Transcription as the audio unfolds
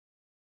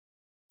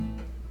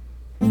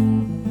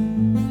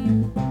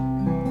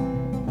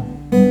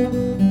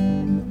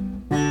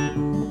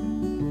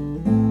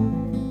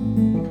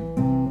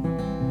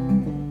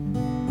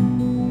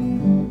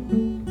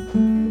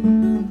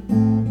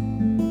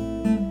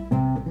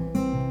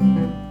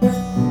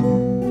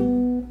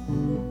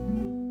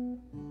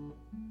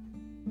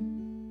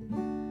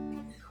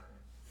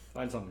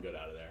find something good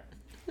out of there.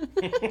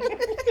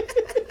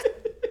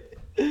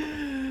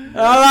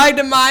 I like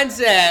the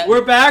mindset.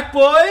 We're back,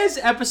 boys.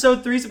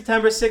 Episode 3,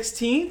 September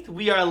 16th.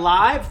 We are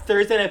live.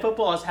 Thursday Night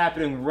Football is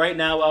happening right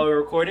now while we're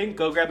recording.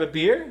 Go grab a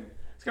beer.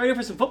 Let's get ready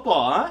for some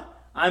football, huh?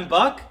 I'm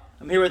Buck.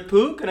 I'm here with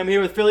Pook, and I'm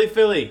here with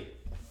Philly.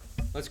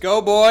 Let's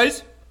go,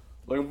 boys.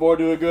 Looking forward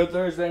to a good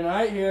Thursday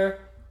night here.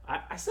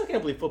 I still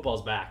can't believe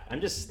football's back.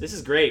 This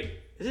is great.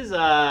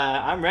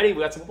 I'm ready. We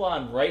got some football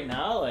on right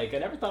now. Like, I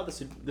never thought this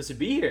would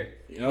be here.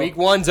 You know, Week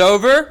 1's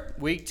over.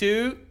 Week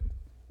 2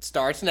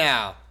 starts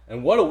now.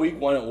 and what a week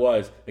one it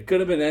was. It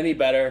could have been any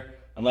better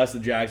unless the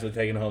Jags had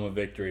taken home a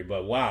victory.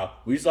 But wow,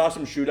 we saw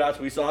some shootouts.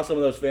 We saw some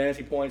of those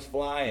fantasy points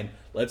flying.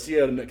 Let's see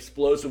an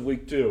explosive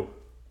week 2.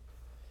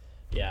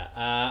 Yeah,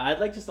 I'd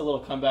like just a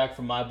little comeback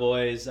from my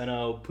boys. I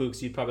know,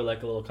 Pooks, you'd probably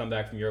like a little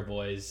comeback from your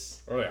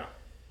boys. Oh yeah.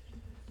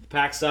 The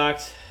Pack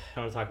sucked. I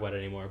don't want to talk about it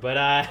anymore.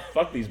 But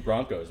Fuck these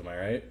Broncos, am I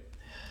right?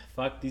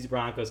 fuck these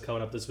Broncos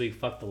coming up this week.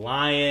 Fuck the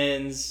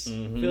Lions.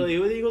 Mm-hmm. Philly,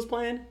 who are the Eagles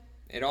playing?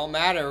 It don't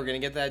matter. We're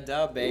going to get that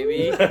dub,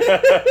 baby.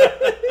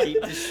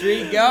 Keep the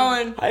streak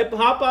going.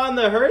 Hop on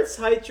the Hurts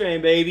hype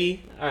train,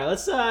 baby. All right,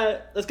 let's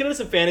get into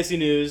some fantasy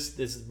news.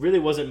 This really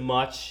wasn't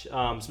much.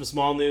 Some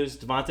small news.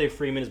 Devontae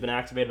Freeman has been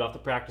activated off the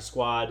practice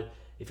squad.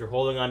 If you're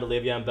holding on to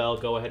Le'Veon Bell,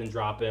 go ahead and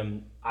drop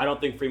him. I don't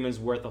think Freeman's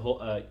worth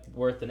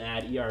an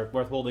ad or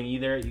worth holding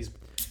either. He's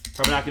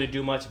probably not going to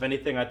do much. If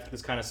anything, I think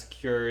this kind of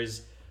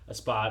secures a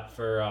spot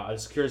for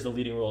secures the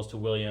leading roles to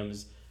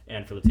Williams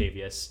and for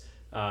Latavius.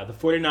 The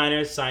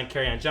 49ers signed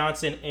Kerryon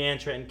Johnson and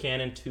Trenton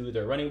Cannon to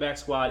their running back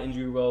squad.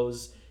 Injury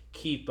woes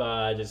keep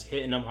just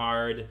hitting them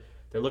hard.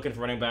 They're looking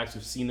for running backs.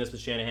 We've seen this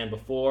with Shanahan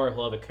before.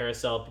 He'll have a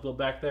carousel of people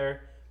back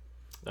there.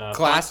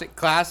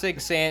 Classic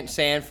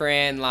San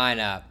Fran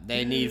lineup.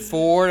 They need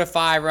 4 to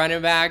 5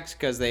 running backs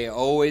because they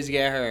always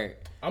get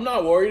hurt. I'm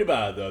not worried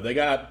about it though. They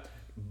got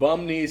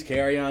bum knees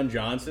Kerryon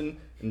Johnson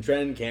and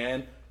Trenton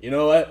Cannon. You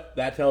know what?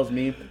 That tells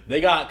me they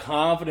got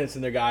confidence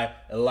in their guy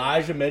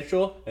Elijah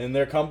Mitchell, and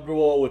they're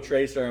comfortable with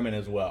Trey Sermon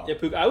as well. Yeah,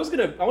 Pook, I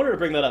wanted to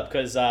bring that up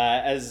because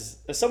as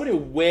somebody who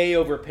way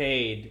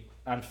overpaid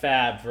on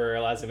Fab for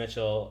Elijah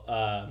Mitchell,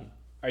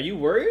 are you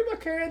worried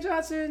about Kerryon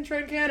Johnson and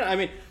Trent Cannon? I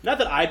mean, not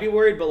that I'd be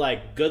worried, but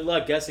like, good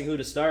luck guessing who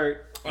to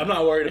start. I'm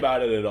not worried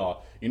about it at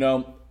all. You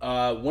know,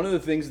 one of the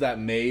things that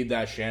made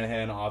that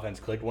Shanahan offense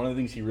click, one of the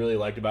things he really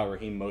liked about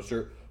Raheem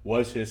Mostert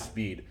was his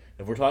speed.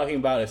 If we're talking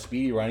about a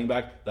speedy running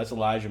back, that's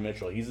Elijah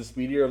Mitchell. He's the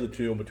speedier of the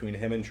two between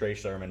him and Trey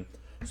Sermon.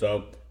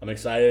 So I'm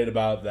excited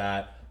about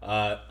that.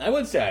 I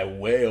wouldn't say I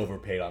way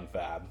overpaid on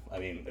Fab. I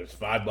mean, it was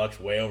 $5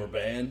 way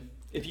overpaying.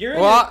 If you're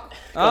Well,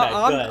 go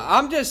ahead.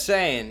 I'm just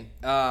saying,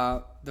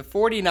 the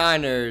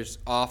 49ers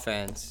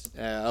offense,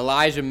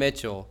 Elijah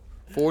Mitchell,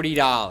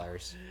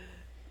 $40.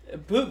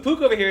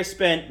 Pook over here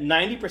spent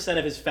 90%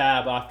 of his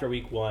Fab after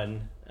week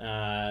 1.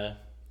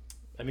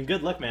 I mean,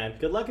 good luck, man.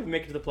 Good luck if you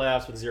make it to the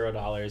playoffs with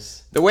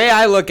 $0. The way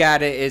I look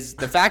at it is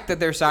the fact that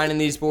they're signing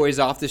these boys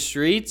off the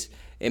streets,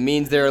 it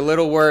means they're a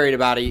little worried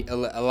about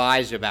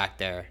Elijah back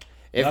there.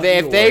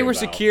 If they were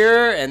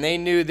secure and they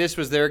knew this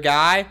was their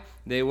guy,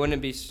 they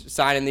wouldn't be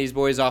signing these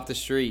boys off the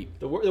street.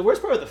 The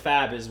worst part with the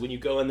Fab is when you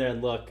go in there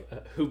and look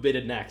who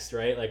bidded next,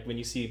 right? Like when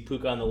you see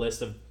Pook on the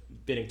list of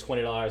bidding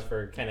 $20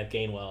 for Kenneth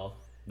Gainwell.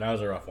 That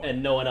was a rough one.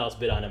 And no one else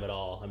bid on him at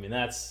all. I mean,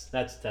 that's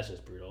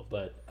just brutal.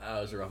 But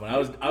that was a rough one.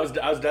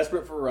 I was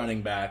desperate for a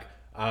running back.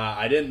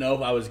 I didn't know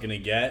if I was gonna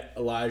get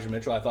Elijah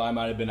Mitchell. I thought I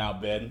might have been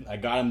outbid. I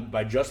got him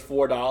by just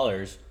 $4.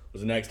 Was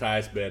the next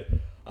highest bid.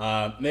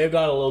 May have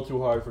gone a little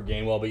too hard for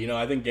Gainwell, but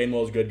I think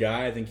Gainwell's a good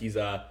guy. I think he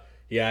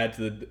added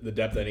to the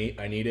depth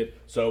I needed.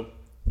 So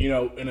in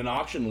an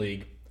auction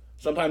league,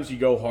 sometimes you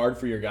go hard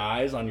for your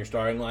guys on your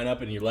starting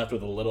lineup, and you're left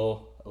with a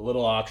little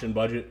auction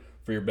budget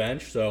for your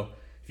bench. So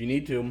if you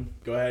need to,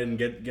 go ahead and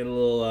get a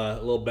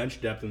little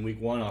bench depth in week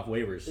 1 off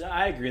waivers.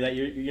 I agree that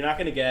you're not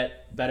going to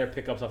get better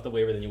pickups off the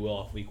waiver than you will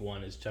off week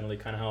 1 is generally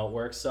kind of how it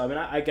works. So I mean,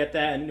 I get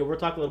that, and we'll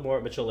talk a little more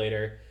about Mitchell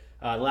later.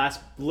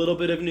 Last little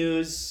bit of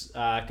news: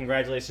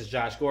 congratulations,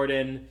 Josh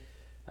Gordon.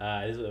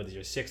 This is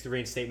your 6th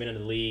reinstatement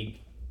into the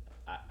league.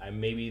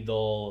 Maybe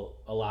they'll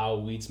allow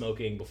weed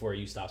smoking before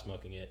you stop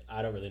smoking it.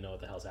 I don't really know what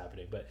the hell's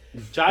happening, but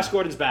Josh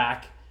Gordon's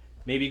back.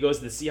 Maybe he goes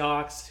to the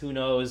Seahawks. Who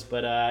knows?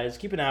 But just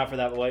keep an eye out for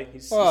that boy.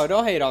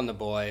 Don't hate on the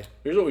boy.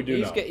 Here's what we do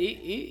know.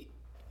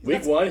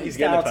 Week 1, he's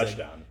getting a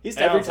touchdown.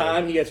 Every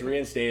time he gets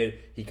reinstated,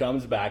 he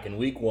comes back. In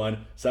week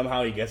 1,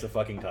 somehow he gets a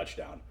fucking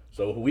touchdown.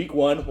 So week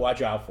 1,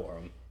 watch out for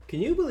him.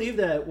 Can you believe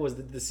that was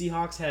the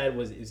Seahawks had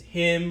was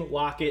him,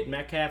 Lockett,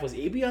 Metcalf? Was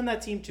AB on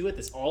that team too at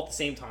the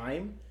same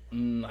time?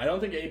 I don't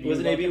think AB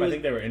wasn't AB. I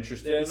think they were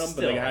interested in him,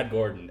 but they had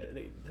Gordon.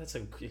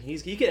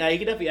 He could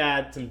definitely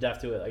add some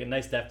depth to it, like a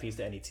nice depth piece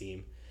to any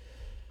team.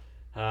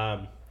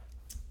 All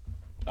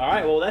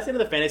right, well, that's the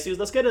end of the fantasy news.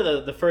 Let's get to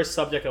the first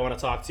subject I want to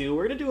talk to.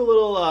 We're going to do a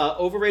little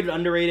overrated,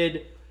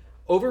 underrated,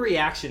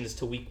 overreactions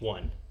to week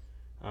 1.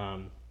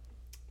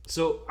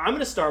 So I'm going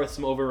to start with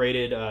some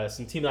overrated,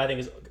 some team that I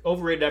think is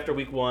overrated after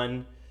week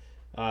 1.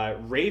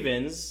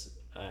 Ravens,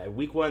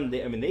 week 1,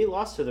 they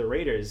lost to the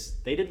Raiders.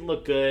 They didn't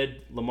look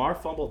good. Lamar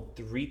fumbled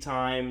 3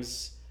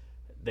 times.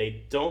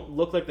 They don't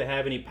look like they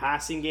have any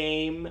passing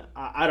game.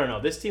 I don't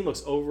know. This team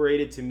looks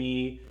overrated to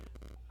me.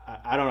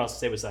 I don't know what else to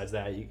say besides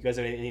that. You guys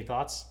have any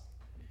thoughts?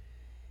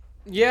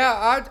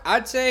 Yeah,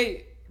 I'd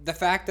say the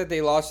fact that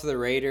they lost to the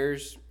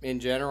Raiders in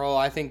general,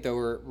 I think the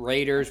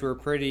Raiders were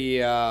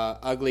pretty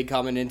ugly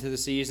coming into the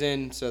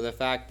season. So the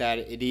fact that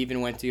it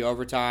even went to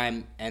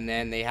overtime and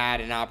then they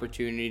had an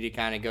opportunity to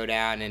kind of go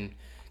down and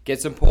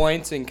get some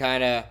points and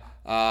kind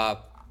of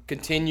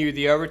continue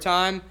the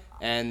overtime,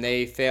 and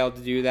they failed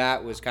to do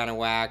that was kind of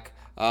whack.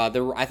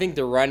 I think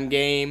the run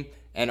game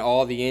and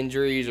all the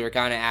injuries are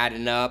kind of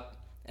adding up,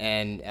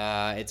 and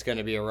it's going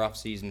to be a rough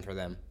season for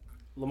them.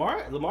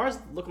 Lamar's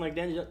looking like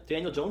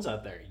Daniel Jones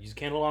out there. You just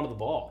can't hold on to the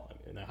ball.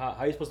 I mean, how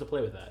are you supposed to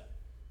play with that?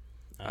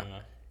 I don't know.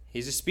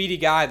 He's a speedy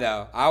guy,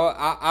 though.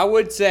 I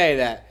would say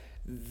that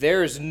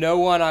there's no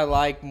one I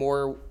like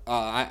more.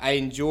 I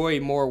enjoy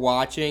more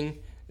watching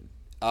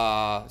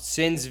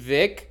since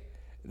Vic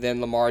than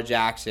Lamar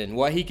Jackson.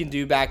 What he can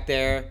do back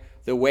there,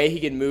 the way he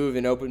can move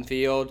in open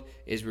field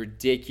is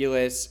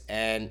ridiculous,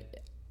 and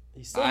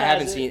I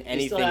haven't seen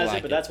anything like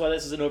it. But that's why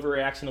this is an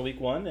overreaction to Week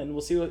 1, and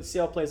we'll see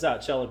how it plays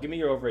out. Cello, give me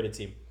your overrated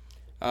team.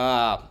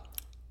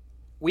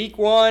 Week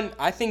 1,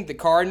 I think the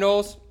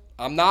Cardinals.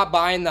 I'm not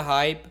buying the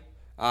hype.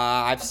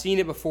 I've seen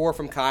it before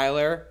from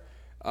Kyler.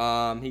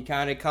 He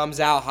kind of comes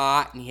out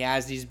hot, and he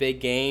has these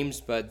big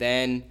games, but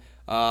then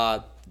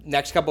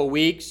next couple of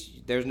weeks,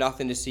 there's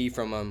nothing to see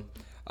from him.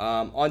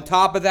 On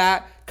top of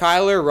that,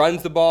 Kyler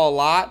runs the ball a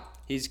lot.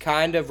 He's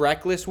kind of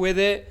reckless with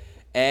it.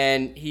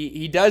 And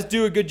he does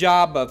do a good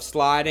job of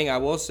sliding, I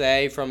will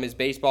say, from his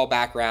baseball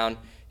background.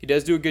 He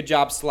does do a good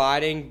job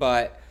sliding,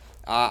 but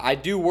I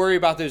do worry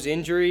about those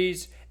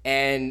injuries.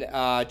 And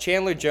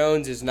Chandler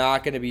Jones is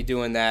not going to be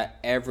doing that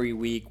every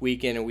week,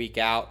 week in and week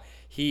out.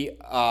 He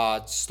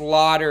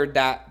slaughtered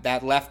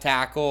that left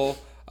tackle,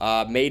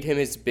 made him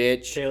his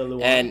bitch.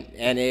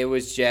 And it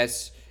was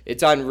just,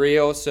 it's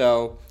unreal.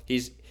 So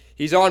he's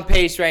on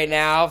pace right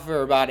now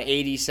for about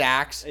 80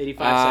 sacks.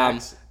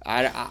 85 sacks.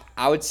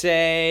 I would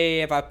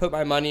say if I put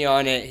my money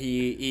on it,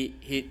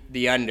 he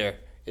the under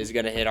is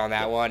going to hit on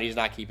that one. He's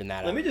not keeping that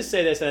up. Let me just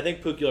say this, and I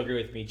think Pook, you'll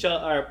agree with me.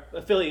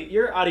 Philly,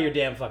 you're out of your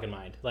damn fucking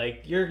mind.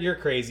 Like, you're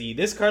crazy.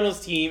 This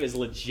Cardinals team is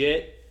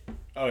legit.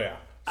 Oh, yeah.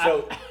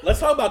 So let's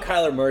talk about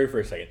Kyler Murray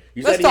for a second.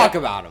 Let's talk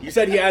about him. You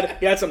said he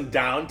had some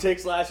down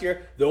ticks last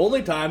year. The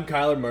only time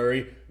Kyler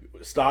Murray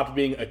stopped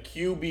being a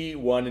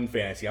QB1 in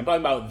fantasy, I'm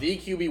talking about the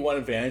QB1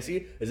 in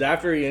fantasy, is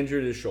after he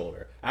injured his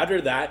shoulder. After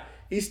that,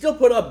 he still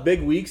put up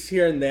big weeks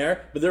here and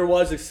there, but there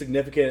was a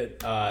significant,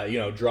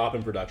 drop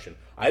in production.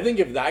 I think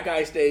if that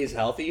guy stays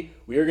healthy,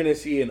 we are going to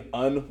see an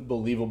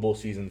unbelievable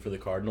season for the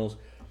Cardinals.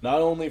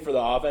 Not only for the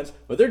offense,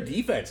 but their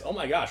defense. Oh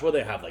my gosh, what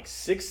did they have? Like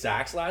 6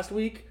 sacks last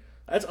week?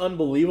 That's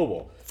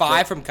unbelievable.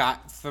 5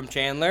 from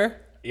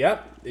Chandler.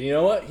 Yep. You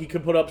know what? He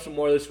could put up some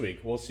more this week.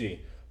 We'll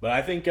see. But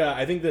I think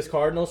this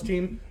Cardinals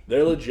team,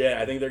 they're legit.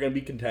 I think they're going to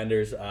be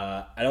contenders.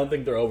 I don't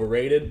think they're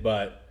overrated,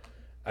 but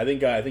I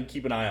think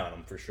keep an eye on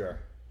them for sure.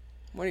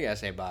 What do you gotta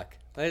say, Buck?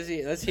 Let's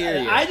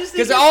hear you. I just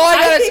think because all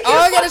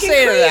I gotta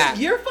say to that,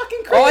 you're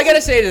fucking crazy. All I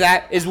gotta say to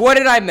that is, what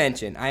did I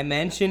mention? I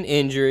mentioned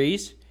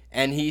injuries,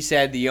 and he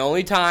said the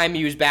only time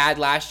he was bad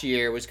last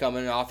year was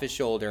coming off his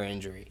shoulder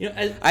injury.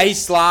 He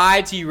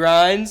slides, he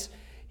runs,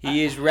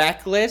 he is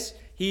reckless.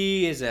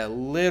 He is a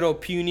little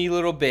puny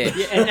little bitch.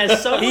 Yeah, and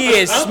as someone, he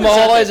is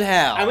small as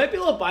hell. I might be a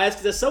little biased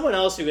because as someone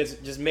else who gets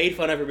just made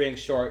fun of for being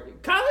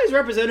short, Kyler's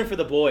represented for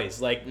the boys.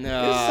 Like, this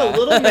is a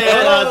little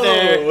man out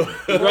there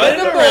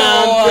running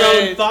around,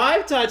 throwing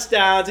 5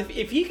 touchdowns.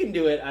 If he can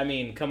do it, I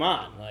mean, come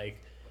on.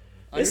 Like,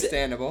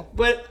 understandable.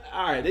 But,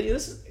 all right,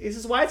 this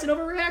is why it's an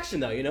overreaction,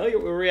 though. You know,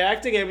 we're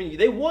reacting. I mean,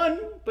 they won,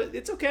 but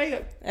it's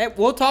okay. Hey,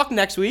 we'll talk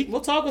next week. We'll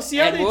talk. We'll see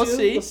how they do.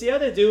 We'll see how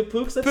they do.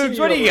 Pooks, what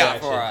do you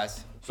got for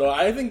us? So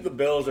I think the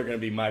Bills are going to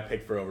be my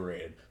pick for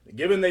overrated.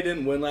 Given they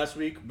didn't win last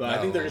week, but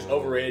I think they're just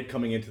overrated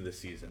coming into the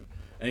season.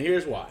 And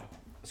here's why.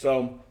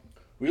 So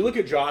we look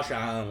at Josh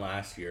Allen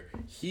last year.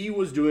 He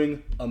was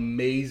doing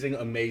amazing,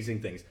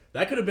 amazing things.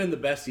 That could have been the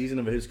best season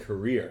of his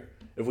career,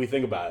 if we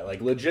think about it.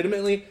 Like,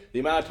 legitimately, the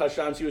amount of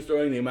touchdowns he was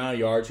throwing, the amount of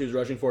yards he was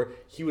rushing for,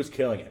 he was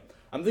killing it.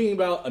 I'm thinking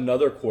about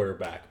another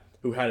quarterback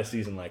who had a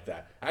season like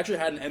that. Actually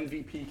had an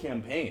MVP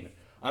campaign.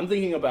 I'm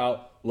thinking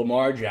about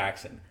Lamar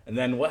Jackson. And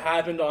then what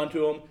happened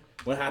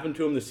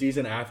to him the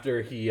season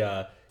after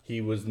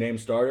he was named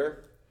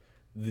starter?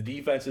 The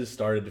defenses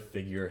started to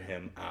figure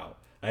him out.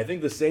 And I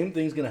think the same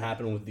thing's going to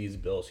happen with these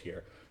Bills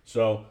here.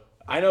 So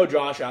I know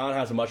Josh Allen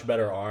has a much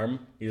better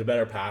arm. He's a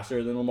better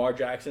passer than Lamar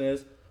Jackson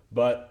is.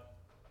 But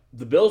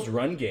the Bills'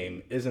 run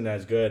game isn't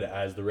as good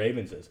as the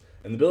Ravens is.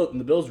 And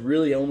the Bills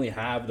really only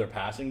have their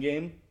passing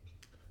game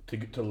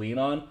to lean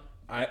on.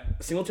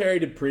 Singletary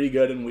did pretty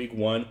good in week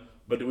 1.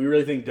 But do we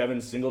really think Devin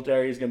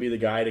Singletary is going to be the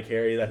guy to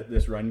carry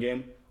this run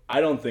game? I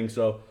don't think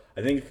so.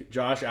 I think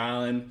Josh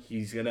Allen,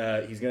 he's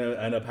gonna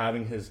end up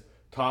having his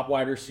top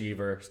wide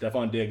receiver,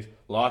 Stephon Diggs,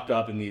 locked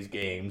up in these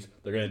games.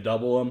 They're gonna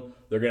double him.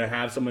 They're gonna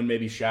have someone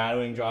maybe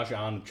shadowing Josh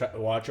Allen,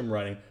 watch him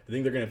running. I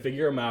think they're gonna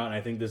figure him out, and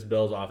I think this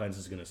Bills offense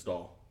is gonna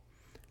stall.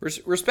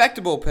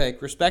 Respectable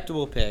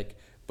pick.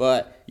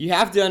 But you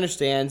have to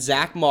understand,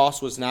 Zach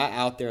Moss was not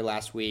out there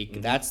last week.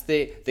 Mm-hmm. That's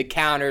the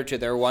counter to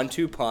their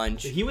 1-2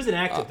 punch. He was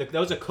inactive. That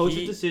was a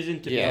coach's decision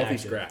to be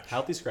inactive.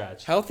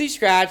 Healthy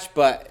scratch.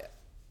 But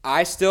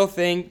I still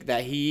think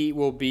that he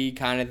will be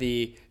kind of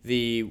the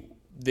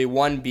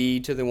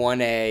 1B to the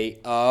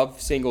 1A of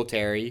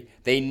Singletary.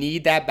 They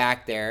need that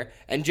back there.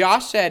 And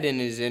Josh said in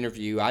his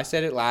interview, I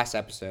said it last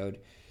episode,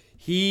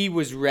 he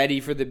was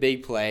ready for the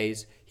big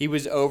plays. He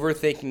was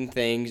overthinking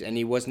things, and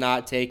he was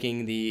not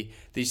taking the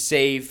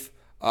safe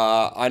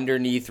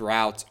underneath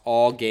routes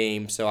all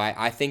game. So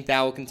I think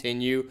that will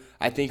continue.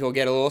 I think he'll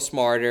get a little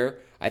smarter.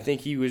 I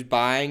think he was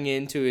buying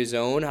into his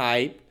own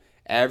hype.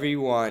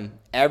 Everyone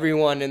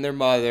and their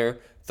mother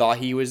thought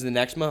he was the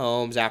next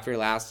Mahomes after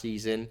last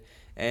season.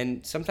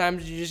 And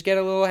sometimes you just get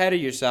a little ahead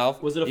of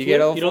yourself. Was it a fluke? You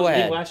don't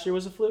think last year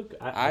was a fluke?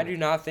 I do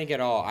not think at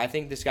all. I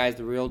think this guy's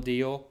the real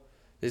deal.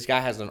 This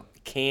guy has a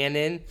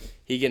cannon.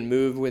 He can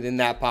move within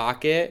that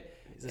pocket.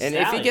 And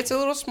if he gets a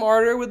little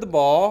smarter with the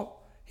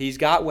ball, he's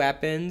got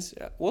weapons.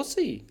 We'll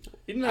see.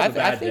 He didn't have a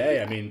bad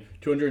day. I mean,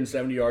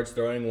 270 yards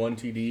throwing, 1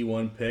 TD,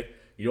 1 pick.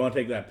 You don't want to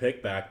take that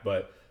pick back,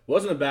 but it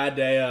wasn't a bad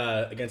day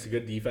against a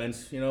good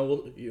defense.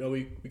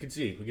 We could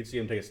see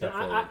him take a step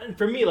forward.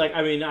 For me,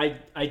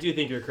 I do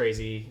think you're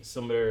crazy,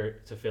 similar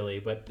to Philly,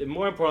 but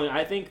more importantly,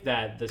 I think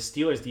that the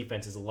Steelers'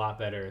 defense is a lot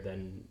better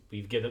than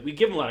we give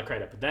them a lot of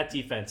credit. But that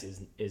defense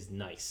is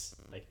nice.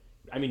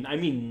 I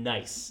mean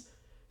nice.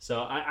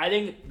 So I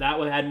think that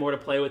would had more to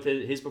play with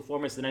his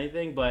performance than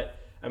anything. But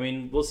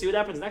we'll see what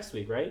happens next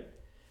week, right?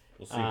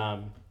 We'll see.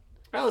 All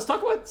right, let's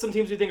talk about some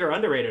teams we think are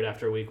underrated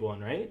after week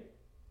 1, right?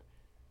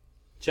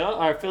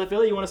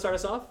 Philly, you want to start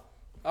us off?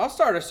 I'll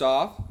start us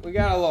off. We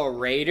got a little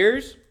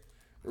Raiders.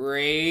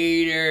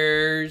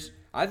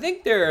 I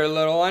think they're a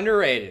little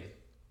underrated.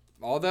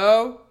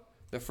 Although,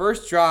 the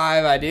first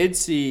drive I did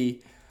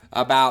see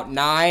about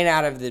 9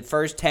 out of the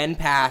first 10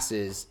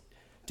 passes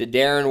to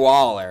Darren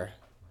Waller.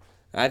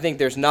 I think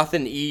there's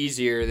nothing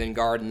easier than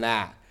guarding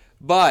that.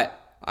 But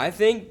I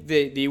think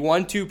the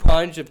 1-2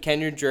 punch of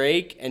Kenyon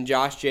Drake and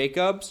Josh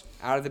Jacobs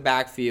out of the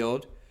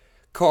backfield.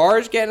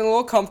 Carr's getting a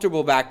little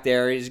comfortable back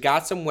there. He's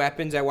got some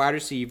weapons at wide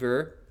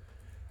receiver.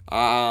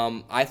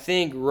 I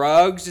think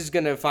Ruggs is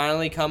going to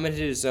finally come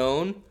into his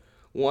own.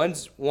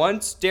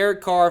 Once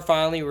Derek Carr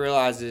finally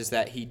realizes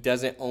that he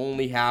doesn't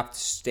only have to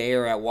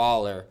stare at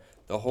Waller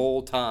the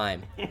whole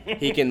time,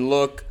 he can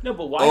look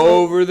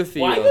over the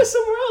field. Why go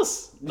somewhere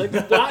else?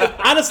 Why,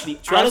 honestly,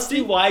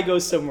 why go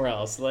somewhere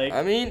else?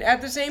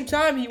 At the same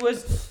time, he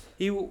was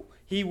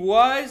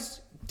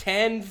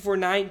 10 for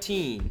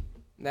 19.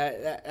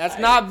 That's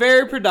not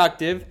very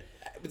productive.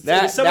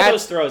 Some of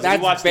those throws,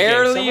 that's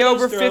barely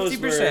over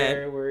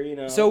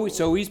 50%.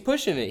 So he's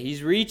pushing it.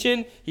 He's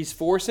reaching. He's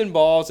forcing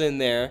balls in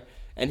there,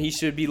 and he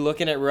should be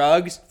looking at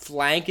Ruggs,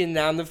 flanking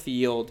down the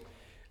field.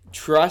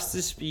 Trust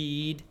the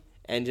speed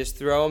and just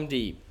throw him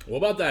deep. What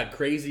about that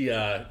crazy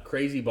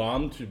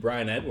bomb to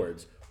Brian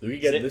Edwards? We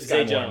get this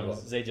guy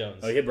Zay Jones.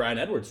 Oh, he hit Brian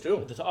Edwards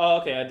too.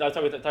 Oh, okay. I thought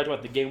talking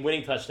about the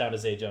game-winning touchdown to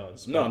Zay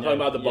Jones. No, I'm talking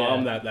about the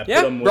bomb that put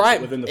him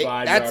within the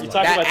 5 yard line. You're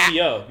talking about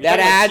T.O. You're talking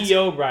about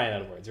T.O.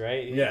 Brian Edwards,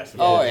 right? Yes.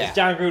 Oh, yeah. It's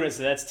John Gruden,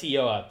 so that's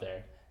T.O. out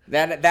there.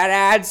 That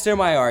adds to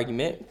my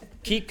argument.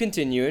 Keep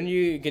continuing.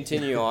 You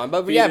continue on.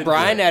 But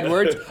Brian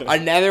Edwards,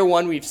 another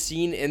one we've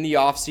seen in the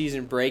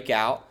offseason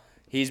breakout.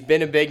 He's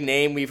been a big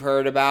name we've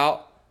heard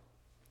about.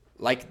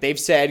 Like they've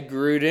said,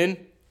 Gruden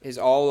is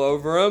all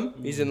over him.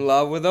 He's in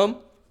love with him.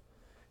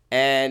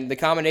 And the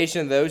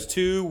combination of those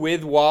two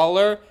with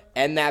Waller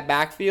and that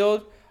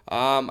backfield,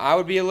 I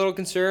would be a little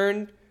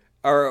concerned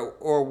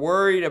or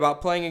worried about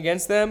playing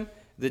against them.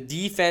 The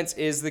defense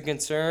is the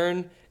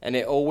concern, and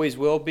it always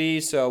will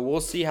be. So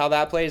we'll see how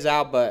that plays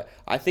out. But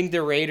I think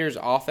the Raiders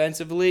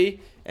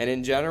offensively and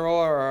in general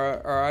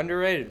are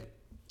underrated.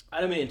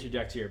 I don't mean to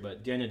interject here,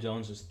 but Daniel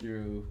Jones just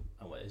threw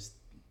his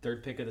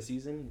 3rd pick of the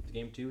season,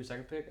 game 2, his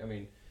 2nd pick.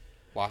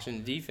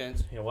 Washington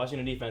defense. Yeah,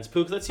 Washington defense.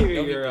 Pook, let's hear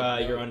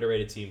your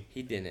underrated team.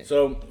 He didn't.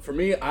 So, for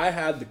me, I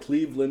had the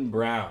Cleveland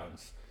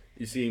Browns.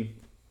 You see,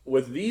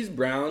 with these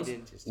Browns,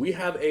 we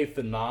have a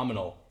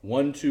phenomenal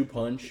 1-2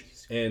 punch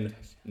in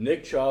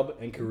Nick Chubb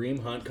and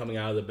Kareem Hunt coming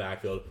out of the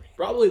backfield.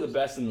 Probably the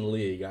best in the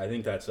league. I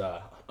think that's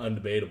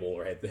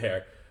undebatable right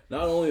there.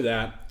 Not only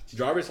that,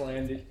 Jarvis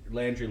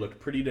Landry looked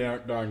pretty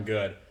darn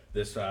good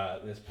this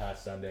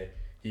past Sunday.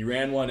 He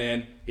ran one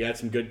in. He had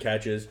some good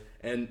catches.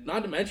 And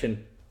not to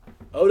mention,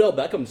 Odell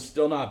Beckham's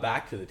still not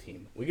back to the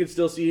team. We could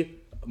still see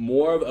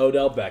more of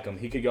Odell Beckham.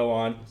 He could go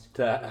on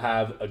to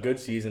have a good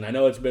season. I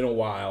know it's been a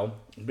while,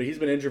 but he's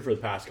been injured for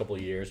the past couple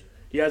of years.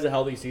 He has a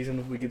healthy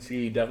season. We could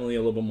see definitely a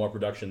little bit more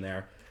production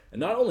there. And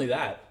not only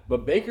that,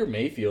 but Baker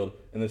Mayfield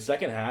in the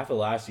second half of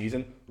last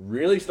season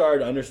really started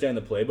to understand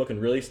the playbook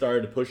and really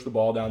started to push the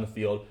ball down the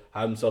field,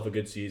 have himself a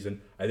good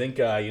season. I think,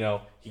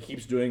 he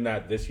keeps doing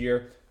that this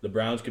year. The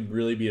Browns could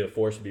really be a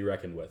force to be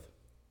reckoned with.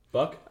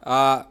 Buck?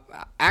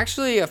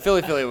 Actually, a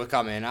Philly would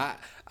come in.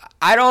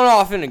 I don't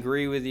often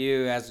agree with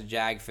you as a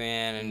Jag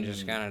fan and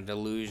just kind of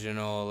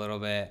delusional a little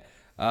bit.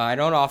 I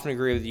don't often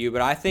agree with you,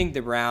 but I think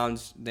the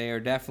Browns, they are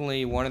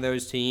definitely one of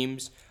those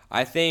teams.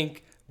 I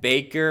think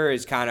Baker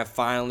is kind of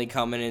finally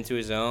coming into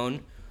his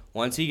own.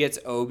 Once he gets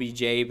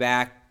OBJ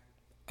back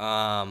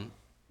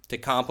to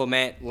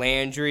complement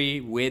Landry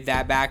with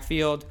that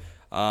backfield,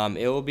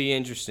 it will be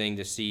interesting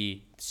to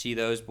see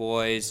those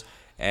boys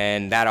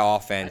and that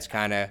offense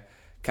kind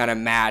of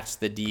match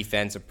the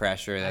defensive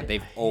pressure that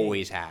they've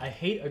always had. I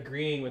hate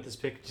agreeing with this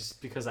pick just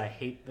because I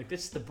hate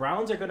this. The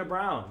Browns are gonna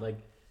Brown.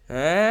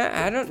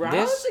 Browns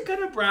are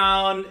gonna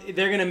Brown.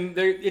 They're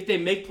if they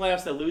make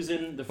playoffs, they're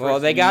losing the first.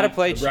 Well, they got to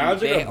play. The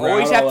Browns are they gonna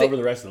Brown all over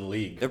the rest of the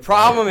league. The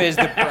problem is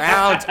the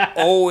Browns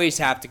always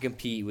have to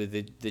compete with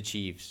the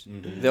Chiefs.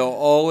 Mm-hmm. They'll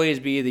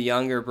always be the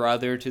younger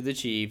brother to the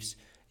Chiefs.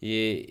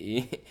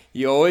 You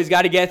always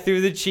got to get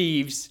through the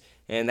Chiefs,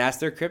 and that's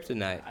their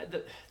kryptonite.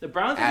 The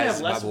Browns are gonna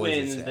have less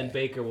wins than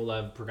Baker will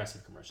have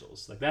progressive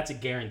commercials. That's a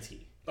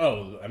guarantee.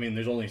 Oh, I mean,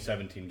 there's only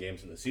 17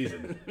 games in the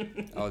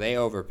season. Oh, they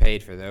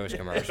overpaid for those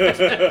commercials.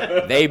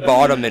 They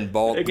bought them in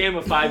bulk. They gave him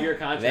a 5-year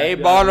contract. They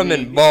bought them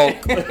in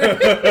bulk.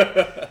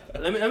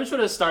 Let me try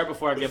to start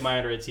before I give my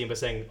underrated team by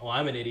saying,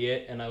 I'm an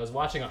idiot, and I was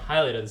watching a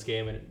highlight of this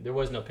game, and there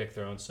was no pick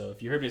thrown. So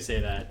if you heard me say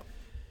that,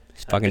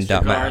 fucking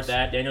dumbass.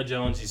 That Daniel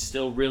Jones, he's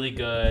still really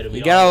good.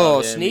 You got a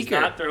little sneaker.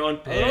 He's not throwing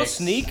picks. A little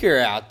sneaker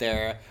out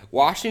there.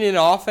 Washington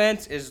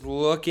offense is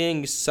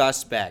looking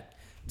suspect.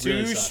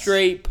 Really 2 sus.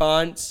 straight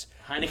punts.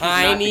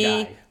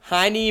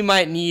 Heine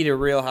might need a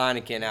real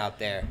Heineken out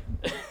there.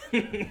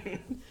 I'm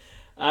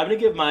gonna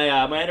give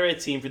my my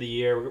underrated team for the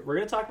year. We're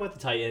gonna talk about the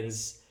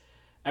Titans.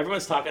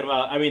 Everyone's talking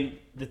about. I mean,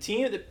 the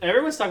team.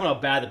 Everyone's talking about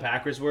how bad the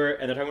Packers were,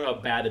 and they're talking about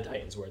how bad the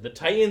Titans were. The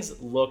Titans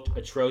looked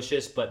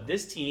atrocious, but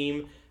this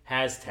team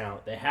has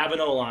talent. They have an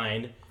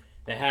O-line.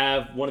 They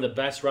have one of the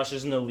best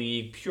rushers in the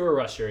league, pure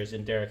rushers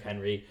in Derrick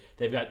Henry.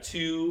 They've got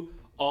 2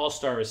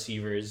 all-star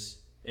receivers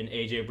in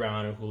A.J.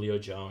 Brown and Julio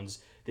Jones.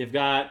 They've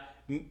got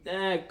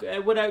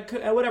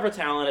whatever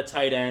talent at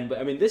tight end. But,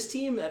 I mean, this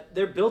team,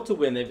 they're built to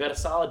win. They've got a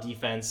solid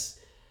defense,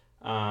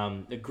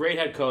 a great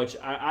head coach.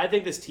 I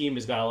think this team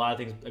has got a lot of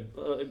things,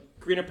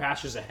 greener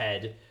pastures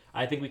ahead.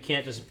 I think we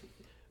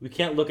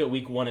can't look at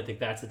week 1 and think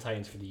that's the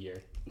Titans for the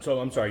year.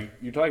 So, I'm sorry.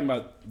 You're talking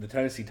about the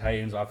Tennessee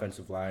Titans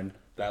offensive line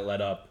that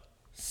led up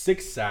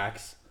 6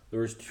 sacks.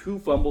 There was 2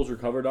 fumbles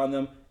recovered on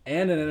them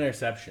and an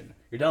interception.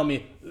 You're telling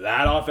me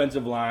that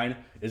offensive line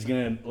is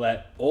going to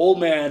let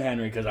old man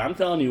Henry, because I'm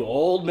telling you,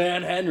 old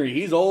man Henry,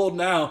 he's old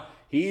now.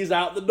 He's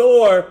out the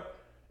door.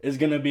 Is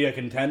going to be a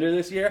contender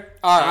this year.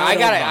 All right,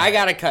 I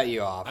gotta cut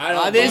you off.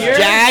 This You're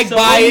Jag so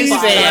bias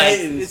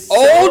biased. fan.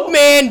 Old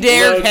man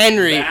Derrick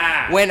Henry.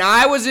 Bad. When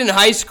I was in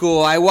high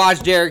school, I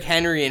watched Derrick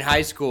Henry in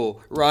high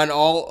school run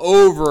all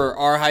over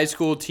our high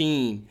school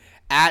team.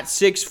 At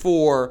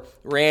 6'4",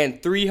 ran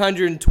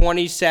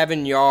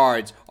 327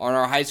 yards on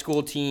our high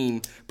school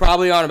team,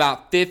 probably on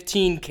about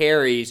 15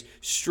 carries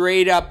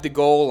straight up the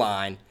goal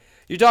line.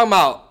 You're talking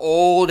about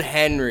old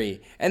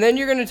Henry, and then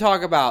you're going to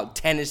talk about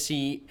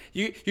Tennessee.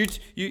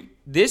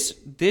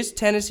 This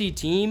Tennessee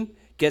team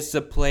gets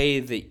to play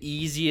the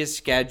easiest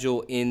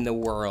schedule in the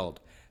world.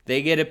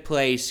 They get to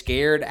play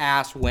scared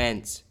ass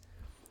Wentz,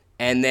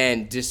 and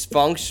then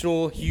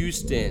dysfunctional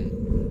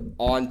Houston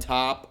on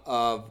top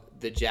of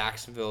the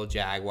Jacksonville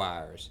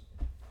Jaguars.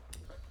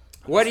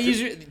 What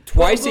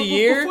twice a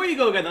year? Before you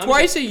go again,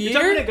 twice a year. You're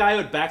talking to a guy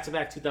who had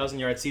back-to-back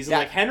 2,000-yard seasons.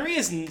 Like Henry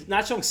is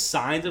not showing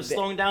signs of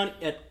slowing down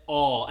at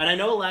all. And I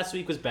know last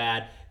week was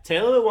bad.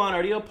 Taylor Lewan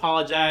already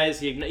apologized.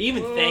 He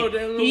even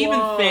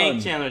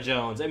thanked Chandler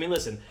Jones. I mean,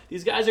 listen,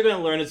 these guys are going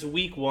to learn. It's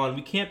week 1.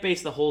 We can't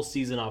base the whole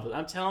season off of it.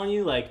 I'm telling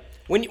you, like.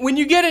 When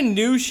you get a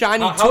new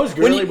shiny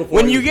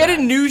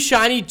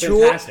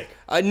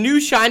a new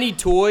shiny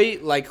toy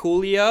like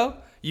Julio,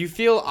 you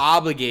feel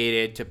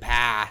obligated to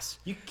pass.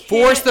 You can't.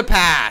 Force the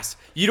pass.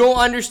 You don't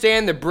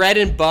understand the bread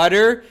and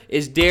butter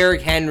is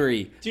Derrick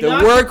Henry. Do the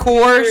not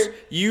workhorse,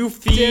 you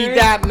feed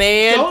that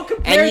man, don't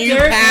compare and you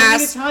Derrick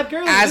pass. Henry to Todd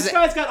Gurley. This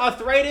guy's got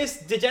arthritis,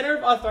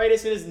 degenerative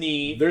arthritis in his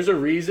knee. There's a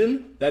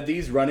reason that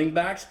these running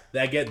backs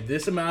that get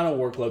this amount of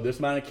workload, this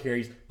amount of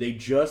carries, they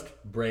just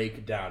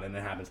break down, and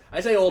it happens.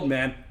 I say old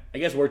man. I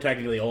guess we're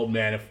technically old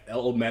men if we're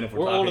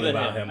talking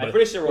about him. I'm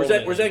pretty sure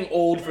we're saying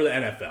old for the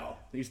NFL.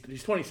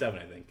 He's 27,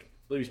 I think. I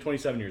believe he's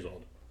 27 years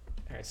old.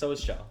 All right, so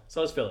is Shaw.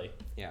 So is Philly.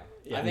 Yeah.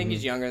 I think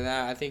he's younger than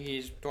that. I think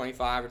he's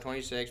 25 or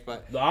 26,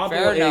 but the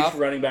optimal age for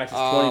running backs is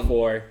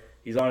 24.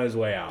 He's on his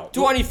way out.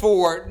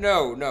 24.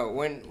 No.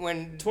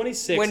 When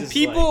 26 when is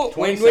people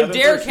like when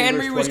Derrick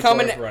Henry was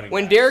coming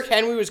Derrick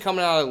Henry was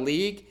coming out of the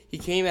league, he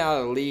came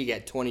out of the league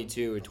at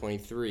 22 or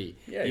 23.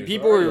 Yeah,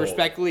 people were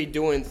respectfully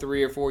doing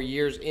 3 or 4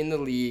 years in the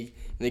league,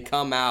 and they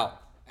come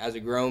out as a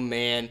grown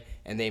man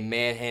and they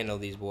manhandle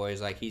these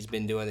boys like he's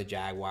been doing the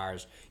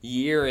Jaguars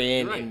year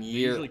in and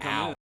year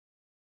out.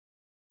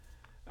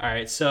 All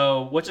right,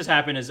 so what just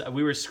happened is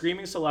we were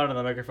screaming so loud on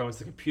the microphones,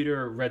 the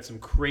computer read some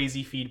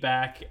crazy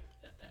feedback.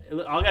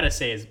 All I got to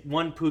say is,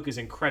 one, Pook is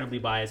incredibly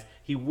biased.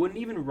 He wouldn't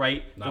even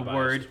write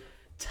word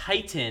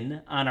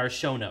Titan on our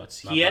show notes.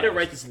 He had to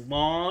write this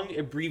long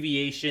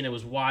abbreviation. It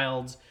was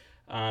wild.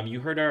 You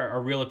heard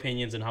our real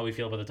opinions on how we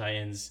feel about the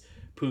Titans.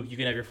 Pook, you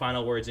can have your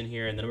final words in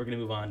here, and then we're going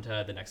to move on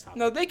to the next topic.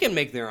 No, they can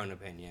make their own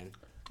opinion.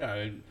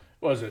 I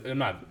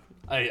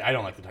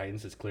don't like the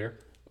Titans. It's clear.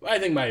 I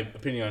think my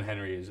opinion on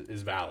Henry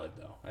is valid,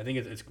 though. I think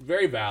it's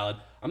very valid.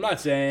 I'm not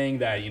saying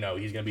that he's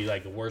going to be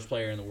like the worst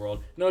player in the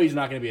world. No, he's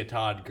not going to be a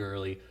Todd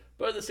Gurley.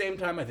 But at the same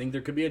time, I think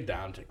there could be a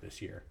downtick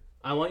this year.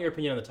 I want your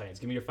opinion on the Titans.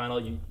 Give me your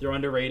final. They're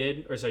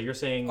underrated, or sorry, you're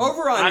saying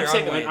over/under.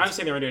 I'm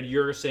saying they're underrated.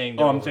 You're saying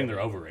they're I'm saying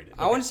they're overrated.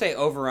 I want to say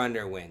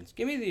over/under wins.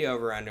 Give me the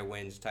over/under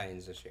wins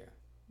Titans this year.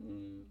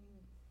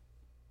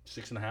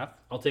 6.5.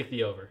 I'll take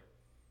the over.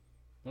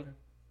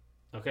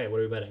 Okay. What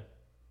are we betting?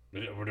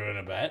 We're doing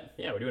a bet.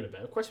 Yeah, we're doing a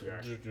bet. Of course we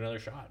are. Just another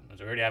shot.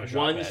 We already have a shot.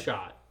 One bet.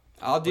 shot.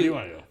 What do you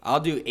want to do? I'll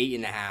do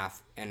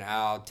 8.5, and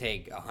I'll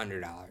take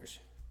 $100.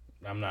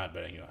 I'm not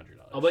betting you $100.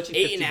 I'll bet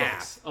you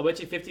 $8.5. I'll bet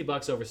you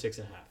 $50 over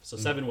 6.5. So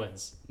 7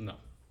 wins. No.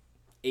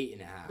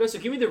 8.5. Okay, so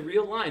give me the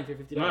real line for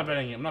 $50. I'm not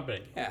betting you.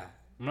 Yeah.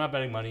 I'm not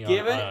betting money on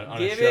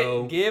a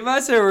show. Give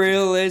us a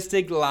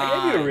realistic line.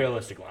 I gave you a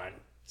realistic line.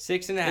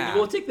 6.5. You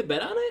won't take the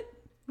bet on it?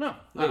 No.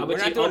 I'll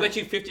bet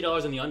you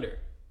 $50 on the under.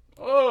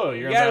 Oh,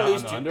 you gotta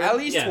lose at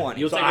least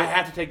 20. So I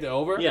have to take the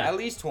over? Yeah. At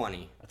least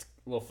 20. That's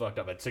a little fucked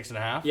up. At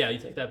 6.5? Yeah, you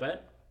take that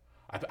bet?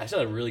 I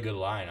said a really good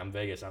line. I'm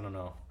Vegas. I don't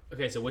know.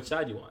 Okay, so which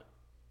side do you want?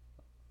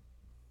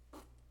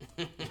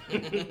 You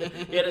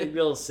had a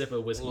little sip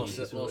of whiskey. A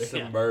little sip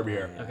Yeah. of bourbon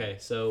here. Okay,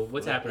 so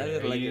what's happening?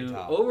 Are like you your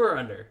top. over or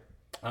under?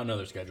 I don't know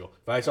their schedule.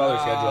 If I saw their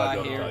schedule, I'd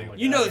go tell you.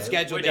 You know the Okay,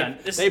 schedule. we're done.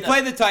 They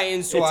play the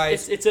Titans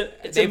twice. It's a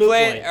They moot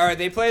play point. or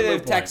they play It's a the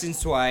moot point. Texans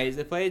twice.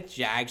 They play the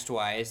Jags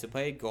twice. They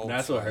play Gold.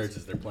 That's what hurts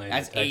is they're playing.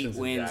 That's the Texans 8 and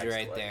wins Jags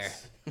right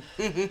twice.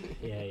 there.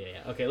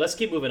 Yeah. Okay, let's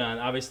keep moving on.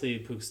 Obviously,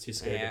 Pook's too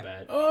scared Yeah. to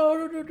bet.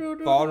 Oh,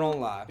 Ball don't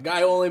lie. the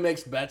guy who only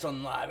makes bets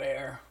on live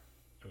air.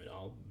 I mean,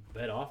 I'll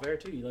bet off air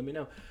too. You let me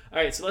know. All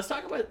right, so let's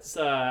talk about.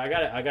 I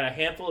got a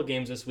handful of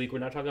games this week. We're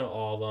not talking about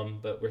all of them,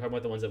 but we're talking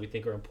about the ones that we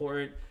think are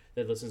important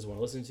that listeners want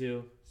to listen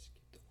to.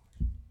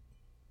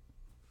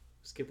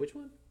 Skip which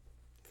one?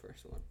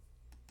 First one.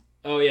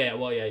 Oh yeah.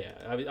 Well, yeah.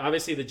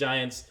 Obviously, the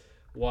Giants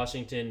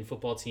Washington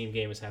football team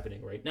game is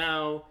happening right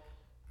now.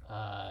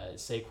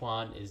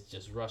 Saquon is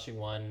just rushing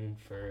one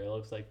for it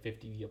looks like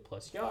 50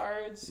 plus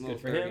yards.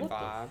 Good for him. What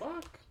the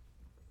fuck?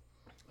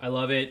 I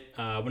love it.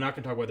 We're not going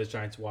to talk about this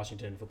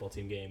Giants-Washington football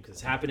team game because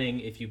it's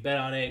happening. If you bet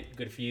on it,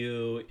 good for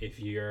you. If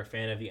you're a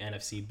fan of the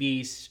NFC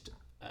Beast,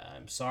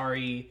 I'm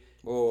sorry.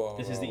 Whoa.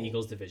 This is the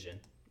Eagles division.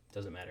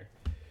 Doesn't matter.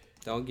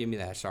 Don't give me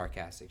that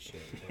sarcastic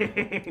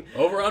shit.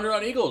 Over under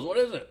on Eagles. What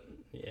is it?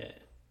 Yeah.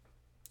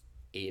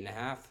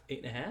 8.5.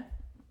 8.5?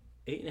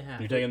 8.5.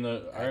 You're taking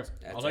the. All right.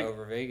 That's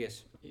over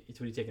Vegas.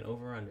 What are you taking,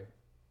 over or under?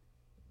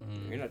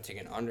 You're not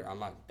taking under. I'm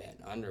not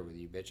betting under with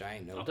you, bitch. I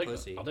ain't no I'll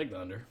pussy. take the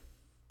under.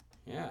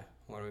 Yeah.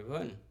 What are we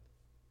putting?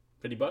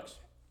 $50.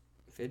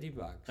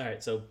 $50. All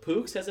right, so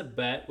Pooks has a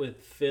bet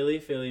with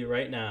Philly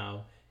right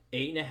now.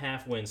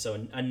 8.5 wins. So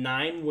a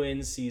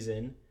 9-win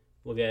season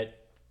will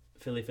get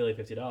Philly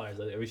 $50.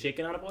 Are we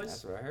shaking on it, boys?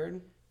 That's what I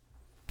heard.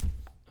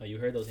 Oh, you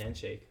heard those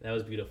handshake. That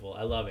was beautiful.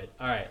 I love it.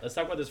 All right, let's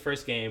talk about this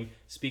first game.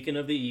 Speaking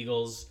of the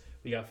Eagles,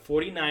 we got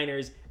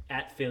 49ers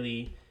at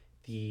Philly.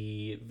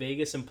 The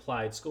Vegas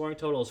implied scoring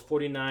total is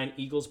 49,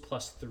 Eagles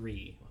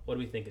 +3. What are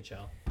we thinking,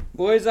 Chal?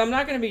 Boys, I'm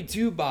not going to be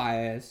too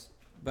biased,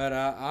 but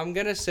I'm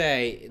going to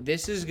say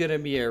this is going to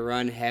be a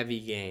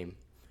run-heavy game.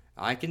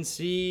 I can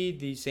see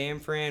the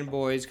San Fran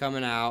boys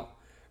coming out,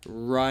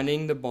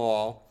 running the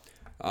ball.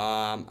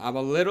 I'm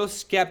a little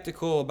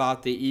skeptical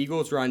about the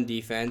Eagles' run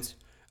defense.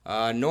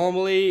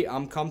 Normally,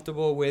 I'm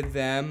comfortable with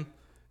them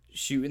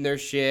shooting their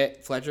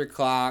shit. Fletcher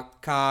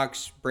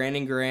Cox,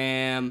 Brandon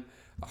Graham,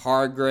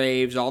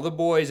 Hargraves, all the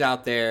boys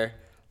out there.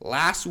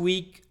 Last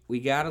week, we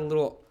got a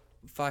little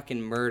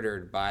fucking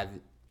murdered by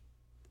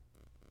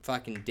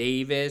fucking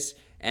Davis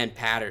and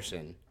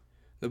Patterson.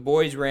 The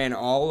boys ran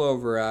all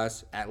over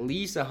us, at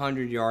least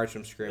 100 yards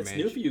from scrimmage. It's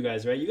new for you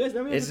guys, right? You guys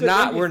remember? It's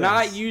not. We're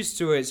not used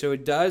to it, so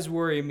it does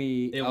worry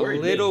me a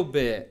little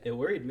bit. It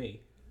worried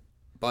me.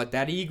 But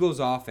that Eagles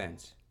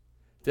offense,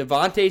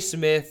 Devontae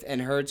Smith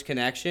and Hurts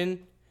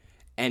connection,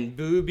 and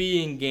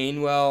Booby and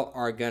Gainwell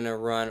are gonna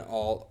run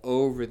all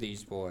over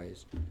these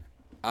boys.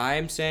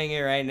 I'm saying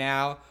it right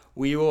now.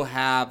 We will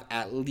have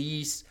at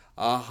least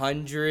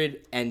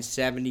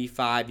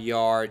 175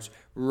 yards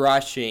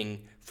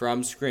rushing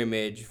from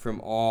scrimmage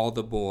from all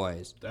the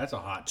boys. That's a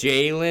hot.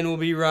 Jalen will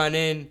be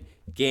running.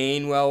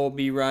 Gainwell will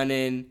be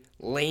running.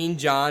 Lane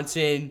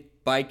Johnson,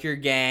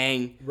 biker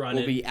gang,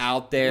 will be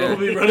out there. We'll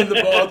be running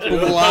the ball through.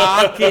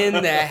 Blocking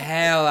the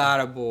hell out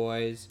of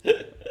boys.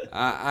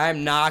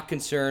 I'm not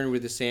concerned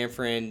with the San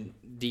Fran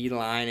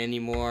D-line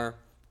anymore.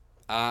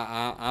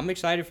 I'm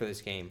excited for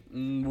this game.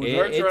 With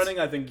Hurts running,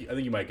 I think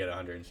you might get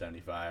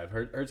 175.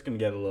 Hurts gonna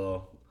get a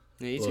little.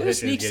 He's gonna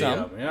sneak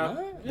some.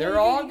 Yeah. They're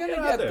all gonna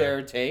get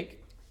their take.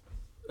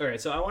 All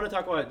right, so I want to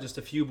talk about just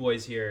a few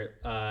boys here,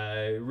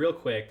 real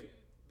quick.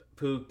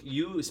 Pook,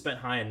 you spent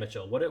high on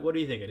Mitchell. What are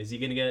you thinking? Is he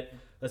gonna get?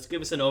 Let's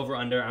give us an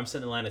over/under. I'm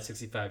setting the line at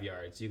 65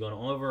 yards. You going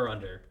over or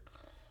under?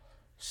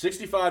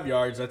 65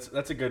 yards.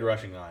 That's a good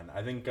rushing line.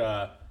 I think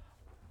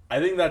I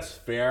think that's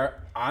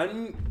fair. Are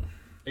you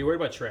worried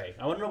about Trey?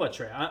 I want to know about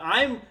Trey.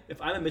 If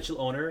I'm a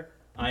Mitchell owner,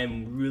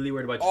 I'm really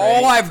worried about Trey.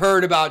 All I've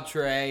heard about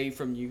Trey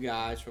from you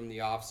guys from the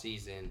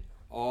offseason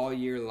all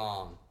year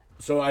long.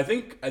 So I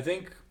think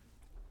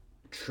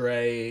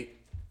Trey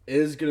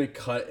is going to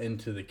cut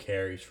into the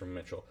carries from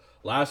Mitchell.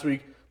 Last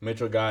week,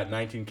 Mitchell got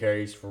 19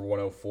 carries for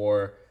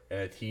 104 and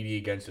a TD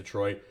against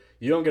Detroit.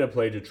 You don't get to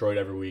play Detroit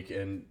every week,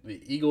 and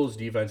the Eagles'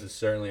 defense is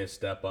certainly a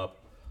step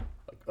up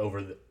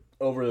over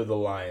the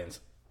Lions.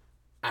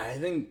 I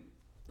think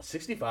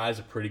 65 is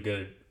a pretty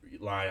good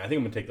line. I think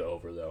I'm going to take the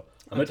over, though.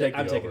 I'm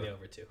taking the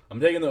over, too. I'm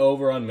taking the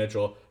over on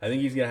Mitchell. I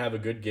think he's going to have a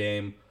good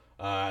game.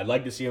 I'd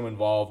like to see him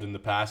involved in the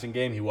passing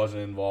game. He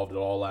wasn't involved at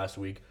all last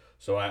week,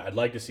 so I'd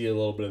like to see a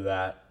little bit of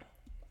that.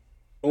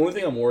 Only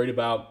thing I'm worried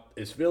about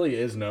is Philly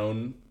is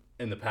known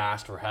in the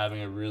past for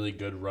having a really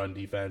good run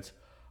defense.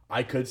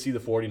 I could see the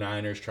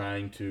 49ers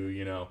trying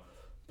to,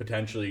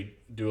 potentially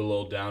do a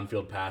little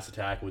downfield pass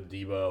attack with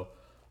Debo.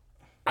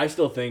 I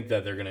still think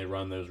that they're going to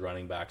run those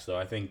running backs, though.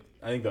 I think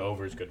the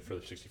over is good for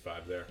the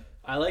 65 there.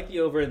 I like the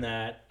over in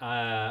that.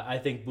 I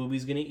think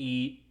Booby's going to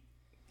eat.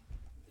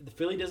 The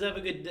Philly does have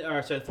the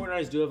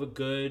 49ers do have a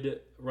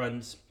good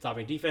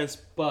run-stopping defense,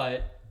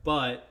 but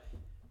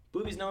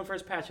Booby's known for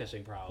his pass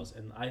catching prowess,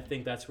 and I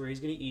think that's where he's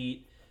going to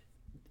eat.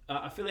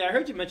 Philly, I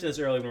heard you mention this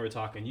earlier when we were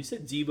talking. You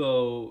said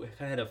Debo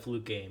kind of had a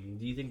fluke game.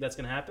 Do you think that's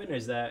going to happen? Or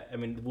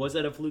was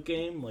that a fluke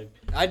game?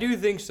 I do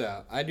think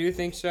so.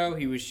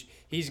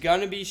 He's going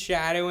to be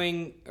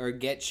shadowing or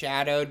get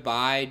shadowed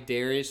by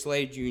Darius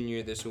Slay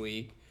Jr. this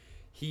week.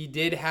 He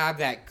did have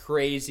that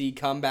crazy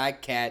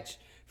comeback catch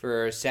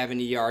for a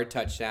 70-yard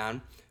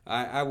touchdown.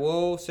 I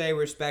will say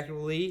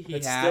respectably, he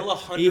had still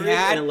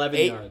 111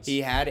 yards.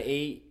 He had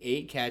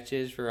eight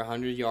catches for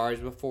 100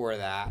 yards before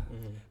that.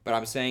 Mm-hmm. But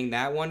I'm saying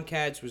that one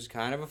catch was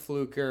kind of a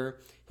fluker.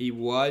 He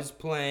was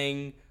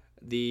playing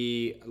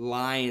the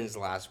Lions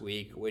last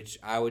week, which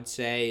I would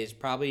say is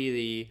probably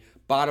the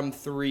bottom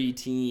 3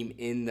 team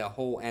in the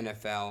whole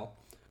NFL.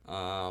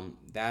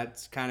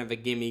 That's kind of a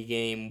gimme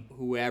game,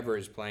 whoever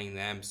is playing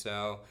them.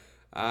 So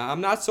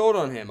I'm not sold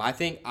on him. I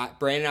think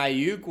Brandon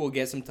Ayuk will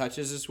get some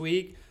touches this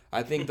week.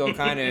 I think they'll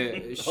kind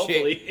of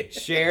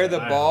share the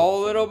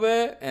ball a little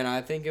bit, and I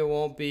think it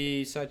won't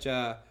be such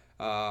a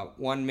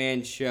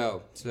one-man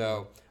show.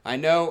 So I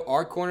know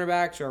our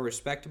cornerbacks are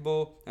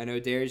respectable. I know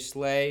Darius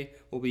Slay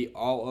will be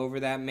all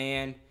over that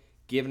man,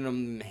 giving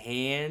him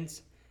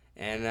hands.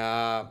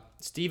 And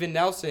Steven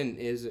Nelson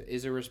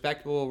is a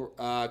respectable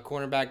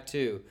cornerback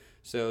too.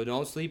 So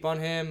don't sleep on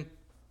him.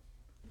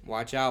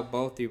 Watch out,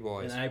 both you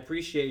boys. And I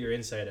appreciate your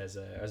insight as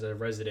a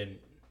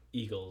resident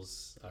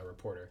Eagles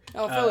reporter.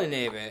 Oh, Philly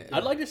Navy.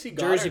 I'd like to see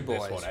Goddard Jersey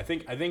boys. this one. I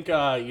think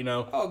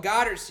Oh,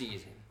 Goddard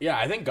season. Yeah,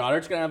 I think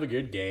Goddard's gonna have a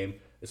good game,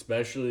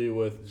 especially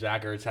with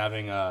Zach Ertz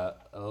having a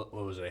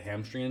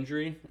hamstring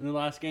injury in the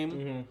last game.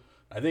 Mm-hmm.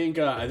 I think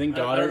Goddard.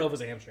 I don't know if it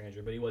was a hamstring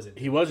injury, but he was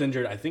injured. He was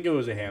injured. I think it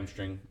was a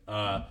hamstring.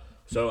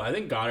 So I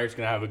think Goddard's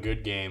gonna have a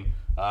good game.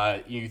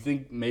 You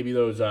think maybe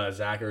those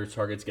Zach Ertz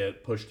targets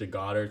get pushed to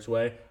Goddard's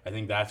way? I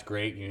think that's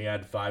great. He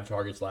had 5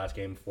 targets last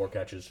game, 4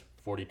 catches,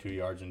 42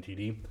 yards in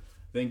TD.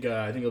 I think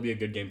it'll be a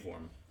good game for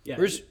him. Yeah. I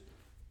was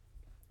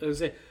gonna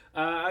say,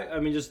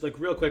 just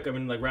real quick.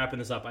 Wrapping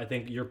this up. I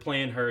think you're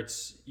playing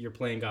Hurts, you're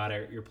playing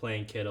Goddard, you're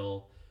playing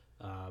Kittle.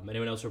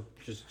 Anyone else?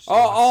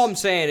 All I'm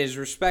saying is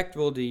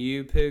respectable to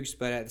you, Pooks,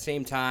 but at the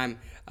same time,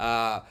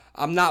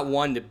 I'm not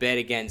one to bet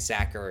against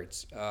Zach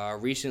Ertz.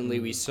 Recently,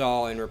 we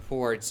saw in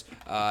reports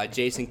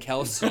Jason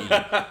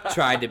Kelce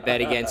tried to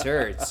bet against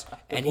Ertz,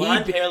 and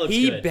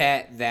he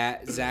bet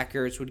that Zach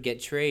Ertz would get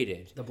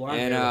traded. The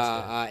blonde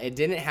hair it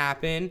didn't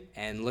happen.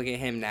 And look at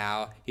him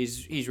now.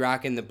 He's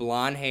rocking the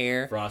blonde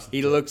hair. Frosted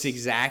he tips. looks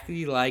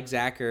exactly like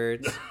Zach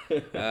Ertz,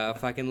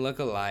 fucking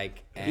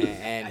look-alike.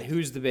 And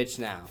who's the bitch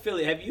now?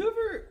 Philly, have you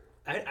ever?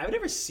 I've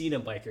never seen a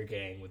biker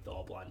gang with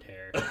all blonde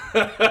hair.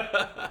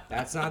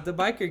 That's not the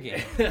biker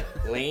gang.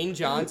 Lane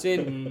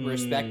Johnson,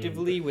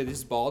 respectively, with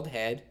his bald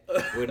head,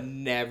 would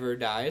never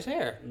dye his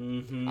hair.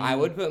 Mm-hmm. I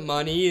would put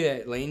money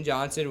that Lane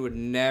Johnson would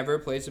never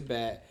place a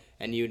bet,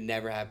 and you would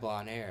never have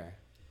blonde hair.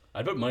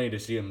 I'd put money to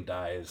see him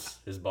dye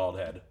his bald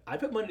head. I'd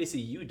put money to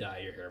see you dye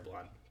your hair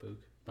blonde, Pook.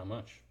 How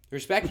much?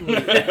 Respectively.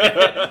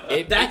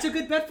 That's a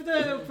good bet for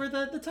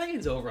the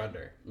Titans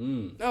over-under.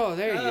 Oh,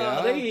 there you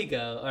go. There you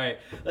go. All right,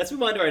 let's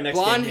move on to our next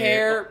blonde game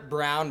hair, here.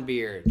 brown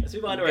beard. Let's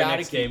move on to our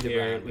next game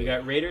here. We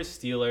got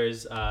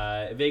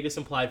Raiders-Steelers. Vegas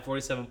implied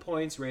 47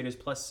 points. Raiders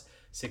plus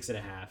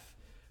 6.5.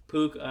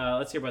 Pook,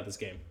 let's hear about this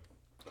game.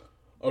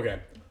 Okay,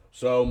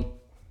 so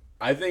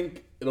I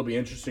think it'll be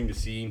interesting to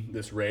see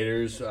this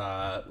Raiders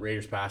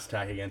pass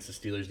attack against the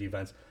Steelers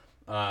defense.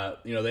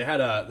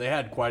 They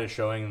had quite a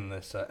showing in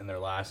this in their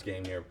last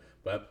game here,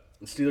 but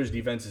the Steelers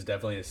defense is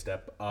definitely a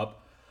step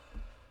up.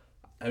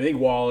 I think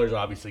Waller's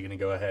obviously going to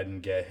go ahead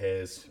and get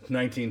his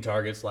 19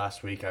 targets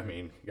last week. I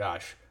mean,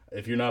 gosh,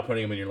 if you're not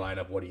putting him in your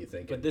lineup, what are you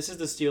thinking? But this is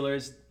the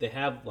Steelers. They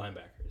have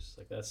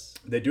linebackers.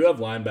 They do have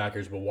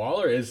linebackers, but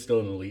Waller is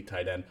still an elite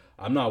tight end.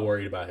 I'm not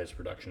worried about his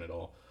production at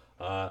all.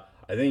 I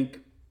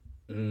think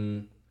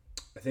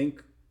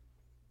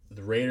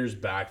the Raiders'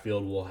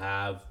 backfield will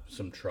have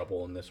some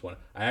trouble in this one.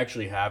 I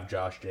actually have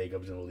Josh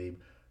Jacobs in the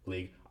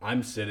league.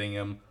 I'm sitting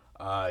him.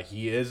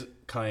 He is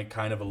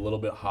kind of a little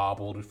bit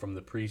hobbled from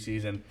the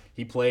preseason.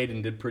 He played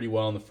and did pretty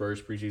well in the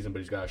first preseason, but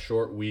he's got a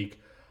short week.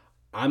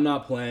 I'm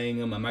not playing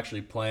him. I'm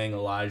actually playing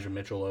Elijah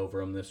Mitchell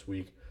over him this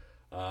week.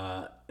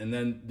 And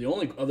then the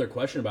only other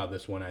question about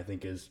this one, I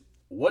think, is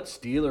what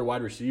Steeler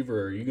wide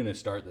receiver are you going to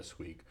start this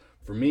week?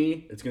 For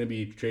me, it's going to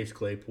be Chase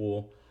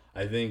Claypool.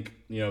 I think,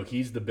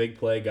 he's the big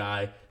play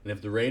guy. And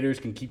if the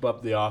Raiders can keep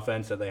up the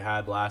offense that they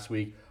had last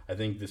week, I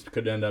think this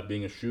could end up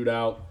being a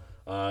shootout.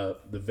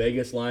 The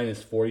Vegas line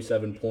is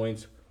 47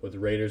 points with the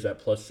Raiders at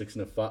plus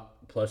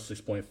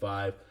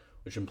 6.5,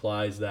 which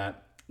implies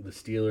that the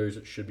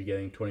Steelers should be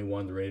getting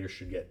 21. The Raiders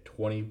should get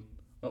 20.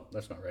 Oh,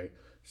 that's not right.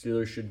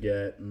 Steelers should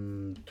get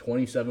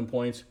 27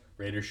 points.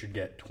 Raiders should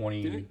get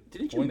 20 Didn't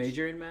points. You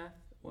major in math?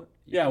 What?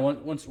 Yeah,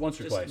 once or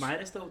Just twice.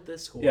 minus the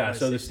score. Yeah,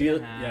 so the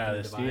Steelers.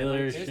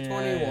 Steelers. It's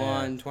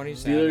 21,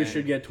 27. Steelers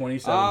should get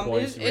 27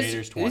 points.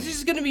 Raiders 20. This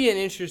is going to be an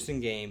interesting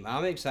game.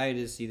 I'm excited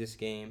to see this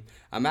game.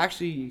 I'm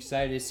actually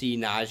excited to see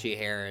Najee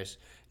Harris.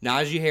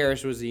 Najee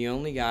Harris was the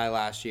only guy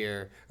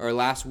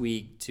last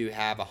week to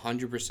have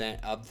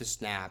 100% of the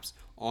snaps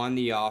on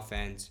the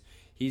offense.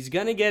 He's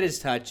going to get his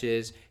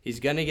touches. He's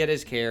going to get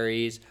his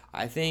carries.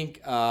 I think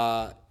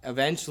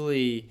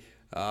eventually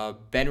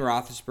Ben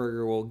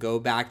Roethlisberger will go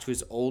back to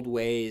his old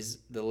ways,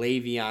 the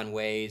Le'Veon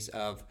ways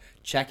of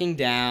checking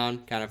down,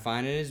 kind of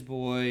finding his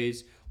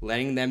boys,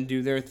 letting them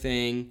do their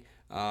thing.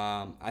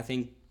 I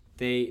think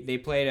they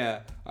played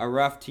a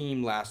rough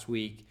team last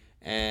week,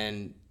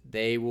 and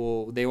they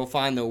will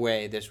find their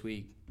way this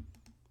week.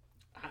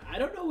 I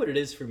don't know what it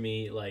is for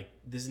me. Like,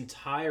 this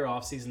entire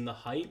offseason, the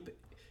hype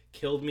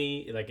killed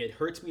me. Like, it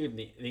hurts me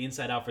the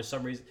inside out for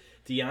some reason.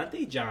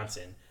 Deontay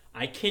Johnson,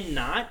 I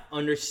cannot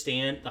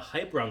understand the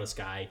hype around this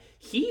guy.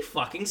 He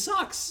fucking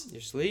sucks.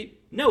 Your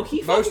sleep? No,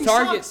 he fucking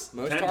sucks.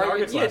 Most 10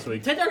 targets last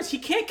week. 10 targets. He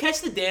can't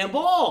catch the damn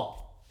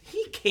ball.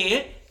 He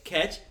can't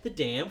catch the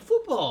damn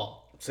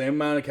football. Same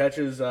amount of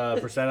catches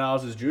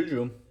percentiles as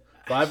Juju.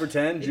 5 for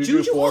 10.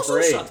 Juju 4 also for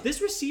 8. sucks.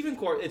 This receiving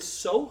core, it's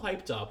so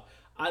hyped up.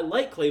 I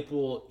like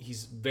Claypool.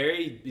 He's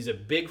a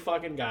big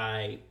fucking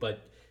guy,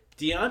 but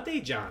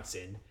Deontay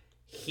Johnson,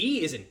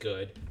 he isn't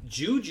good.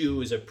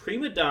 Juju is a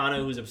prima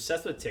donna who's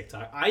obsessed with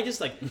TikTok. I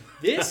just like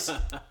this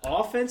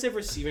offensive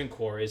receiving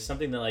core is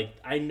something that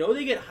I know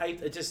they get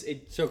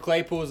hyped. So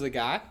Claypool's the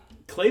guy?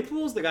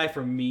 Claypool's the guy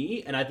for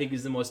me, and I think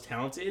he's the most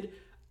talented.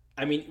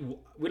 I mean,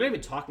 we're not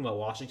even talking about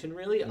Washington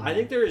really. Mm-hmm. I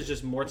think there is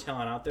just more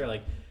talent out there.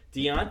 Like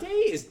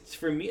Deontay is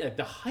for me. Like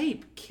the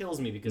hype kills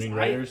me because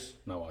Raiders,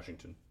 not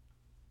Washington.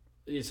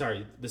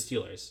 Sorry, the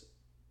Steelers.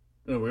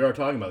 No, we are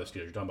talking about the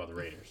Steelers. You're talking about the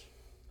Raiders.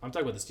 I'm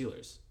talking about the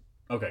Steelers.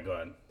 Okay, go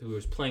ahead. Who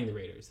was playing the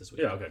Raiders this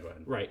week. Yeah, okay, go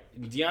ahead. Right.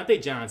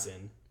 Deontay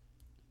Johnson,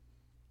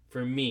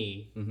 for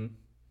me,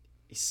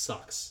 he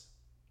sucks.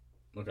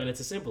 Okay. And it's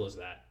as simple as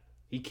that.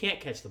 He can't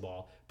catch the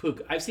ball.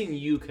 Pook, I've seen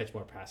you catch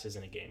more passes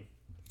in a game.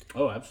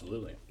 Oh,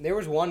 absolutely. There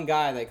was one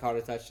guy that caught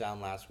a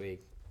touchdown last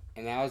week,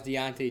 and that was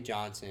Deontay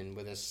Johnson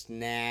with a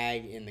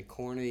snag in the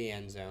corner of the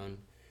end zone.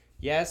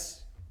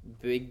 Yes,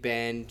 Big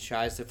Ben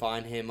tries to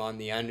find him on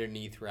the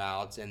underneath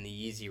routes and the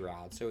easy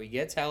routes, so he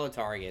gets hella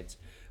targets.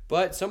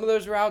 But some of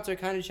those routes are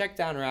kind of check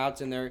down routes,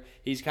 and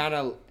he's kind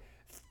of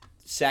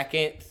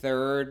second,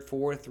 third,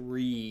 fourth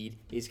read.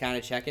 He's kind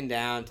of checking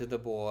down to the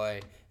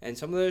boy, and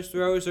some of those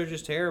throws are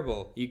just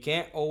terrible. You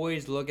can't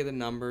always look at the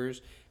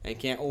numbers and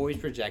can't always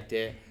project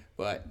it.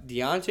 But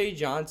Deontay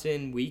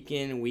Johnson, week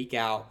in and week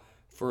out,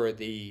 for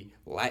the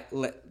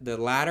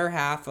latter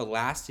half of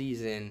last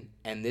season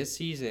and this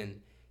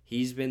season,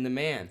 he's been the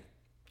man.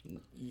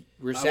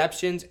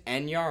 Receptions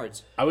and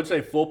yards. I would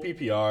say full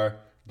PPR,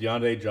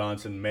 Deontay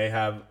Johnson may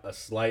have a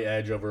slight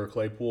edge over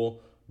Claypool,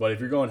 but if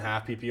you're going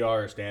half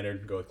PPR or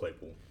standard, go with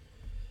Claypool.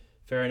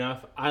 Fair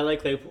enough. I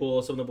like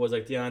Claypool. Some of the boys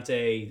like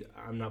Deontay.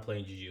 I'm not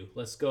playing Juju.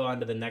 Let's go on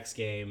to the next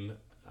game.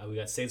 We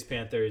got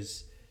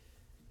Saints-Panthers.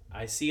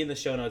 I see in the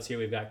show notes here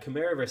we've got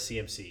Kamara versus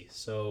CMC.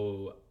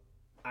 So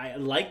I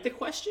like the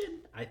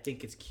question. I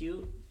think it's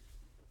cute.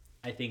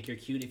 I think you're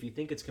cute if you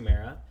think it's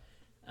Kamara.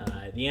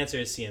 The answer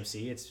is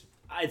CMC.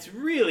 It's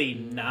really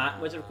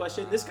not much of a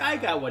question. This guy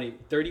got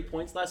 30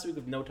 points last week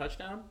with no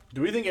touchdown.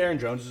 Do we think Aaron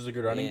Jones is a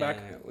good running back?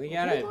 We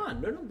gotta. Hold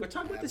on, no, we're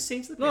talking about the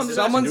Saints.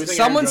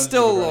 Someone's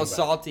still a little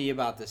salty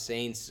about the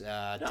Saints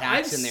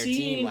taxing their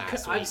team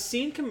last week. I've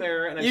seen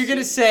Kamara, and you're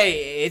gonna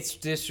say it's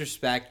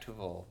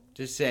disrespectful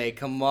to say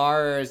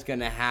Kamara is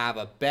gonna have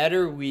a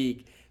better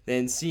week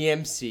than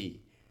CMC.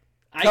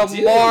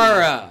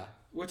 Kamara,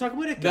 we're talking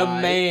about a guy, the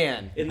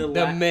man, in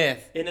the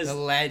myth, in his, the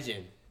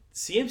legend.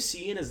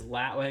 CMC in his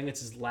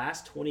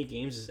last 20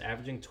 games is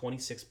averaging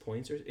 26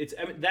 points.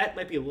 That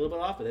might be a little bit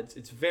off, but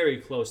it's very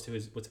close to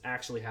what's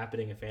actually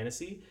happening in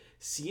fantasy.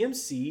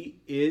 CMC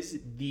is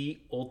the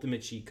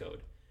ultimate cheat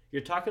code.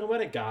 You're talking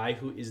about a guy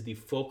who is the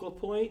focal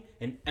point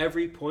and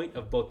every point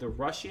of both the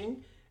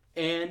rushing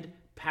and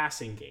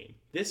passing game.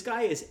 This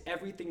guy is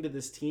everything to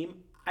this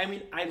team. I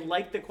mean, I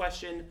like the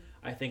question.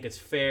 I think it's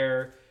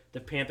fair. The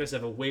Panthers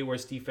have a way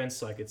worse defense,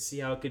 so I could see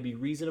how it could be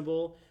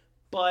reasonable.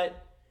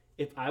 But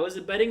if I was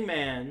a betting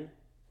man,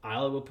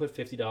 I would put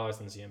 $50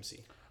 on CMC.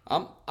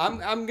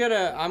 I'm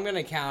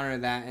gonna counter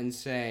that and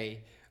say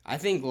I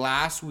think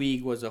last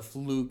week was a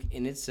fluke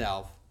in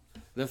itself.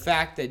 The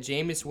fact that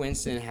Jameis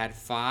Winston had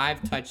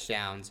 5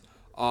 touchdowns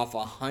off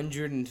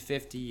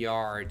 150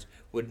 yards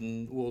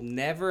will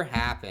never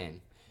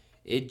happen.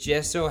 It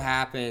just so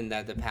happened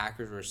that the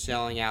Packers were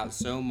selling out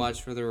so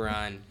much for the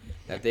run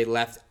that they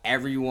left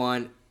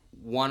everyone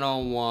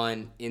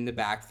one-on-one in the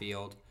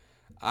backfield.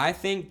 I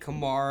think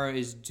Kamara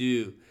is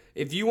due.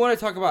 If you want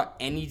to talk about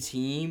any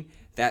team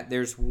that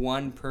there's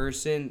one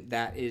person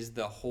that is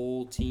the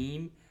whole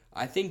team,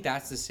 I think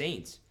that's the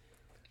Saints.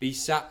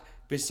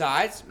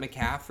 Besides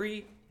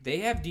McCaffrey, they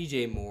have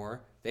DJ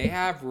Moore. They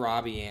have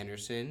Robbie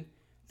Anderson.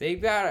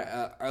 They've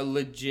got a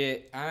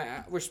legit,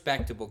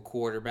 respectable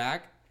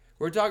quarterback.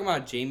 We're talking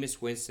about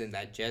Jameis Winston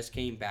that just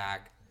came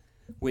back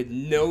with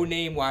no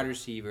name wide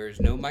receivers,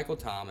 no Michael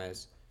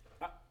Thomas.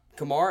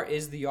 Kamara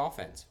is the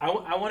offense. I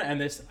want to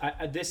end this.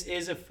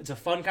 It's a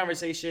fun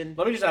conversation.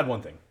 Let me just add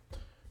one thing.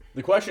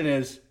 The question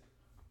is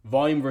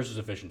volume versus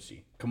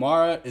efficiency.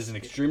 Kamara is an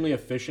extremely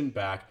efficient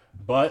back,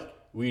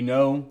 but we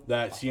know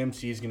that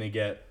CMC is going to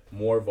get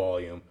more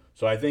volume.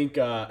 So I think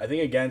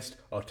against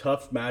a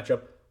tough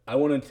matchup, I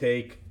want to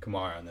take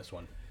Kamara on this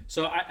one.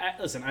 So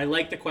listen. I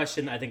like the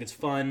question. I think it's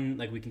fun.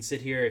 Like we can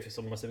sit here. If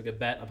someone wants to make a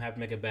bet, I'm happy to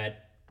make a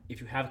bet.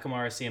 If you have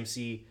Kamara,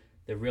 CMC,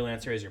 the real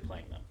answer is you're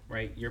playing them,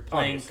 right? You're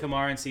playing Obviously.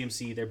 Kamara and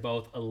CMC. They're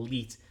both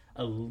elite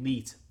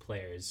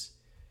players.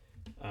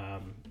 I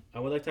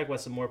would like to talk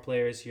about some more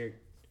players here.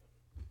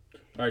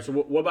 All right. So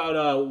what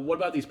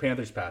about these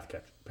Panthers pass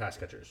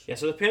catchers? Yeah.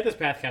 So the Panthers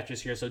path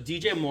catchers here. So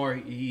DJ Moore,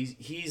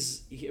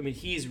 he's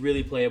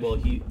really playable.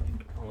 Let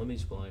me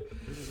just pull it.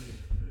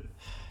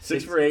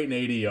 6 for 8 and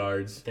 80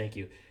 yards. Thank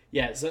you.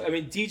 Yeah, so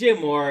DJ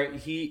Moore,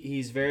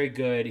 he's very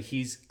good.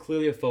 He's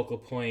clearly a focal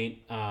point.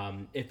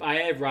 If I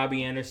have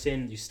Robbie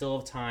Anderson, you still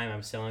have time.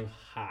 I'm selling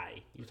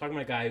high. You're talking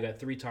about a guy who got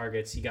 3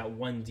 targets. He got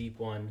 1 deep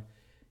one.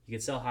 You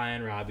could sell high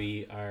on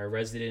Robbie. Our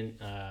resident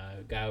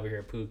guy over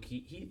here, Pook,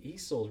 he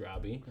sold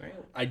Robbie, right?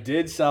 I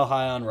did sell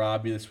high on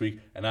Robbie this week,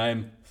 and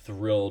I'm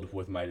thrilled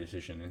with my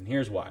decision. And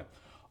here's why.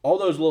 All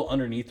those little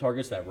underneath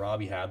targets that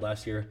Robbie had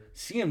last year,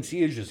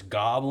 CMC is just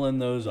gobbling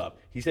those up.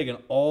 He's taking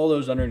all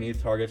those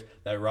underneath targets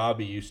that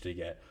Robbie used to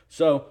get.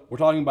 So we're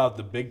talking about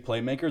the big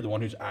playmaker, the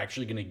one who's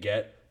actually going to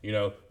get,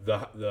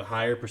 the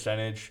higher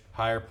percentage,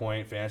 higher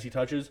point fantasy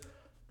touches,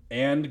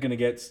 and going to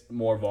get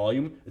more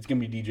volume. It's going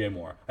to be DJ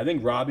Moore. I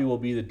think Robbie will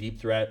be the deep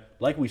threat,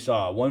 like we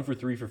saw, 1 for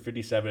 3 for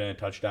 57 and a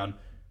touchdown.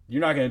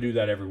 You're not going to do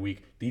that every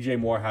week. DJ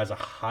Moore has a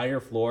higher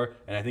floor,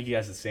 and I think he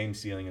has the same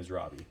ceiling as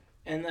Robbie.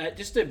 And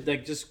just to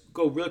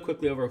go really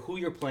quickly over who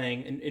you're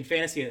playing in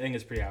fantasy, I think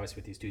it's pretty obvious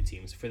with these two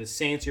teams. For the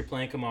Saints, you're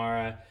playing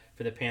Kamara.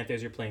 For the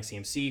Panthers, you're playing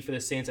CMC. For the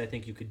Saints, I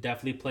think you could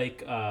definitely play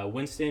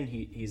Winston.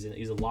 He's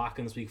a lock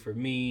in this week for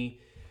me.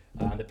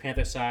 On the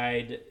Panther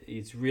side,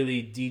 it's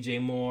really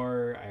DJ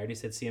Moore. I already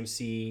said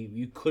CMC.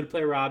 You could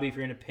play Robbie if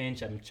you're in a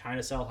pinch. I'm trying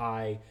to sell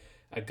high.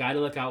 A guy to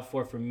look out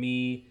for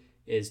me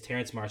is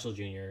Terrence Marshall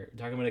Jr. You're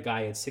talking about a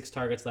guy who had 6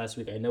 targets last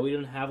week. I know he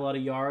didn't have a lot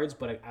of yards,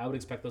 but I would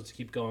expect those to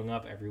keep going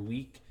up every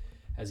week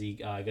as he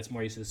gets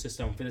more used to the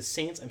system. For the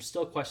Saints, I'm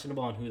still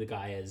questionable on who the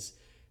guy is.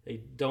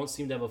 They don't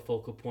seem to have a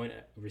focal point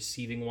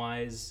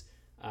receiving-wise.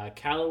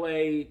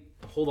 Callaway,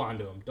 hold on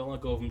to him. Don't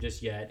let go of him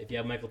just yet. If you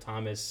have Michael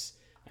Thomas,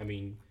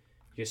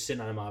 you're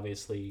sitting on him,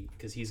 obviously,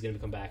 because he's going to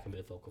come back and be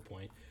the focal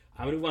point.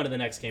 I'm going to move on to the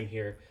next game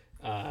here.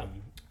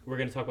 We're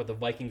going to talk about the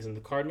Vikings and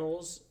the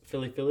Cardinals.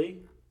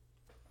 Philly.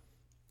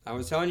 I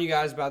was telling you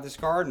guys about this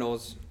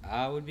Cardinals.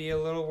 I would be a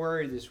little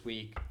worried this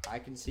week. I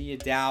can see a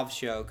Dalv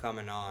show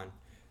coming on.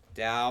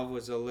 Dalv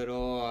was a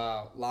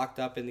little locked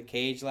up in the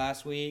cage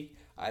last week.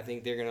 I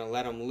think they're going to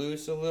let him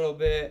loose a little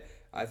bit.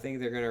 I think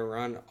they're going to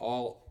run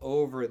all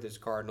over this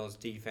Cardinals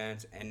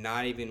defense and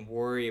not even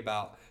worry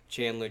about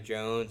Chandler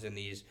Jones and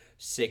these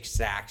 6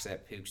 sacks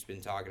that Pook's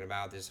been talking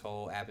about this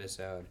whole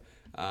episode.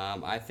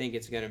 I think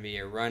it's going to be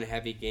a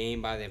run-heavy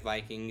game by the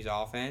Vikings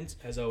offense.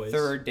 As always.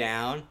 3rd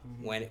down,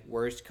 when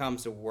worst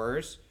comes to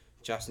worst,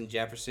 Justin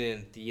Jefferson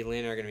and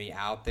Thielen are going to be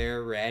out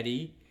there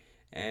ready.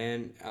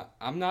 And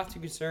I'm not too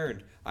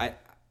concerned.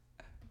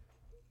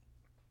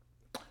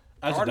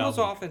 Cardinals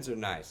offense are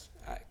nice.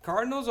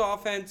 Cardinals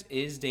offense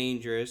is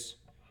dangerous.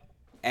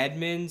 I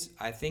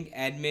think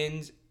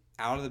Edmonds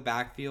out of the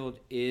backfield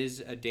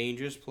is a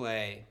dangerous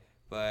play.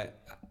 But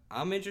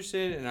I'm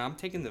interested, and I'm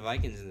taking the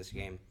Vikings in this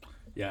game.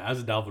 Yeah,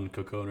 as a Dalvin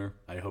Cook owner,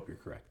 I hope you're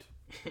correct.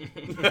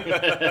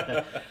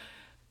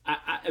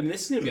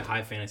 This is going to be a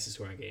high fantasy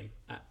scoring game.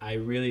 I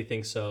really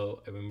think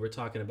so. We're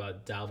talking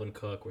about Dalvin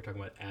Cook. We're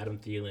talking about Adam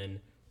Thielen,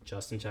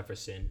 Justin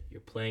Jefferson. You're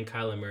playing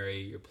Kyler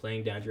Murray. You're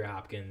playing DeAndre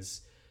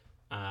Hopkins.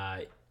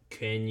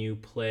 Can you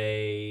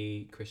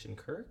play Christian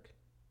Kirk?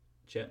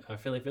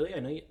 Philly. I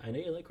know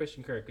you like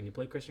Christian Kirk. Can you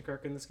play Christian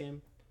Kirk in this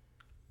game?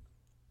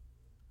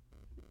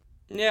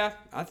 Yeah,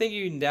 I think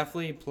you can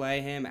definitely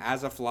play him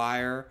as a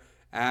flyer,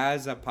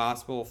 as a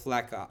possible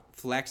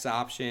flex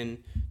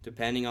option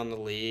depending on the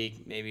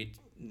league. Maybe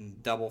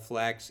double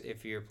flex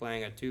if you're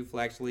playing a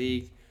 2-flex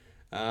league.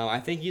 I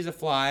think he's a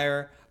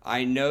flyer.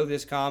 I know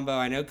this combo.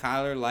 I know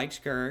Kyler likes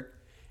Kirk.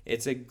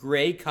 It's a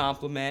great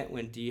compliment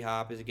when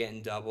D-Hop is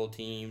getting double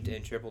teamed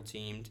and triple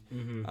teamed.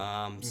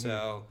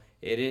 So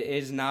it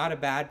is not a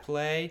bad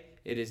play.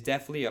 It is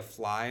definitely a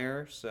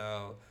flyer.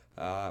 So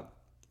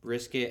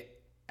risk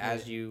it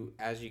as you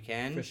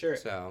can. For sure.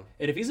 So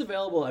and if he's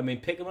available, I mean,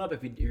 pick him up.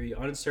 If you're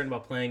uncertain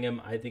about playing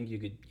him, I think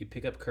you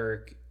pick up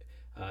Kirk.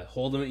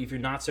 Hold him if you're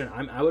not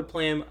certain. I would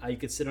play him. You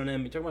could sit on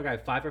him. You're talking about a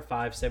guy 5 for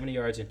 5, 70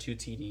 yards and 2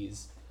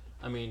 TDs.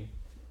 I mean,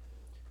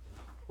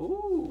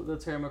 ooh, the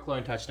Terry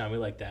McLaurin touchdown. We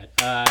like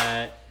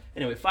that.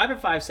 Anyway, 5 for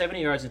 5,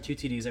 70 yards and 2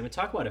 TDs. I mean,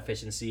 talk about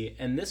efficiency.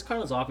 And this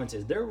Cardinals offense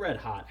they're red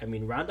hot. I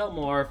mean, Rondell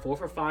Moore 4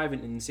 for 5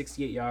 and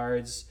 68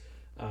 yards.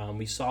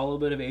 We saw a little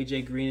bit of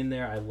AJ Green in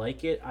there. I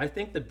like it. I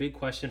think the big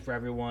question for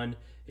everyone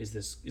is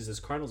this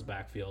Cardinals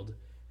backfield,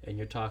 and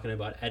you're talking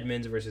about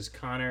Edmonds versus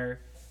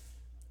Connor.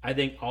 I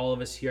think all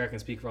of us here, I can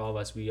speak for all of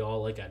us, we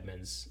all like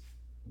Edmonds.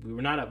 We're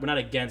not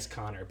against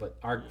Connor,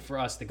 but for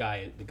us the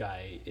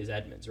guy is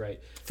Edmonds, right?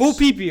 full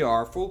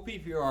PPR,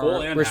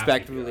 Full and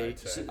respectively.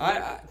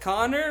 half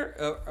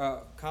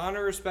PPR,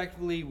 Connor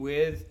respectively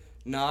with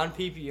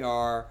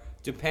non-PPR.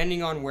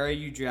 Depending on where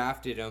you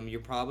drafted him,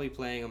 you're probably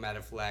playing him at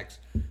a flex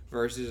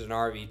versus an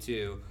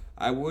RB2.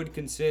 I would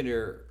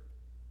consider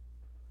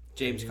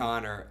James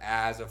Conner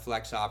as a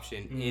flex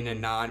option in a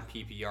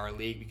non-PPR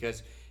league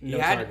because he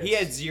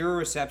had 0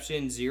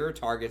 receptions, 0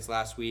 targets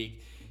last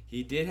week.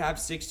 He did have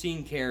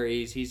 16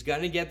 carries. He's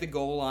going to get the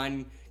goal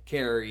line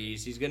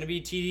carries. He's going to be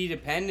TD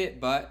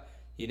dependent, but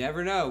you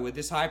never know. With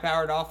this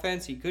high-powered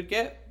offense, he could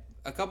get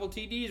a couple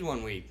TDs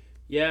one week.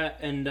 Yeah,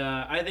 and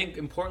I think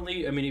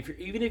importantly, I mean,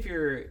 if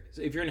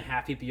you're in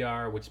half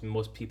PPR, which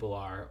most people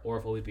are, or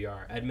full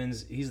PPR,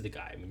 Edmonds, he's the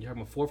guy. I mean, you're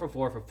talking about 4 for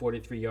 4 for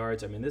 43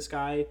 yards. I mean, this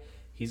guy,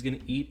 he's going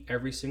to eat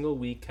every single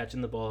week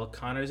catching the ball.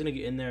 Connor's going to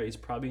get in there. He's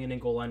probably going to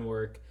goal line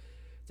work.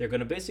 They're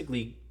going to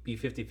basically be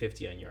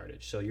 50-50 on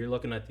yardage. So you're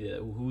looking at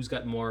who's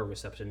got more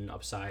reception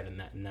upside,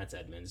 and that's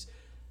Edmonds.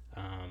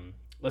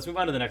 Let's move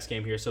on to the next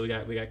game here. So we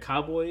got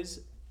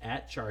Cowboys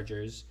at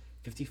Chargers,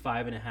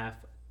 55.5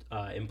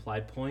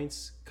 implied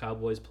points.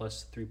 Cowboys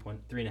plus 3.5.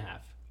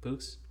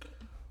 Pooks?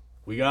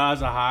 We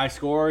got a high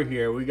score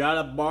here. We got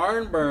a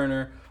barn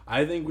burner.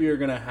 I think we are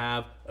going to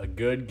have a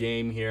good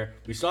game here.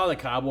 We saw the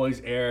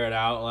Cowboys air it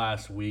out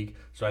last week,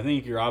 so I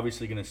think you're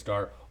obviously going to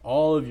start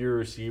all of your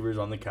receivers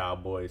on the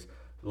Cowboys.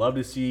 Love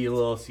to see a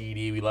little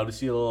CD. We love to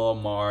see a little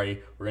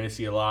Amari. We're going to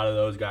see a lot of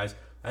those guys.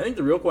 I think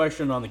the real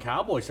question on the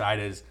Cowboy side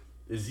is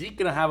Zeke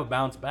going to have a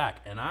bounce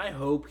back? And I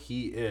hope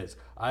he is.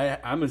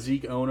 I'm a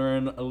Zeke owner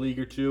in a league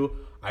or two.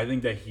 I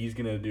think that he's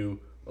going to do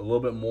a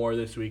little bit more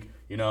this week.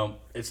 You know,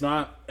 it's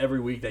not every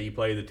week that you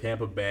play the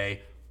Tampa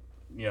Bay,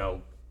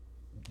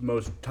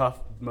 most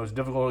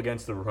difficult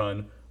against the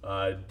run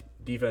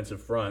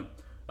defensive front.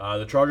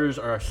 The Chargers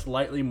are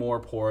slightly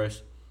more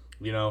porous.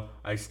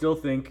 I still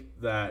think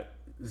that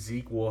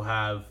Zeke will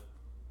have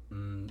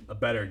a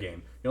better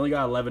game. He only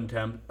got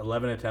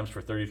 11 attempts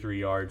for 33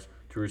 yards,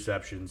 2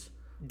 receptions.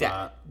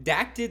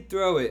 Dak did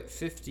throw it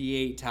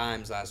 58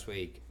 times last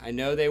week. I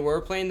know they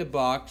were playing the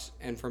Bucs,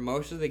 and for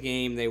most of the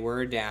game they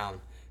were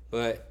down.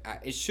 But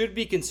it should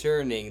be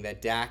concerning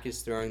that Dak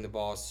is throwing the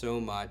ball so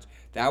much.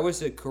 That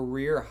was a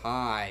career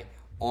high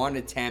on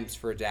attempts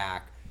for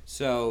Dak.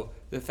 So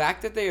the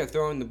fact that they are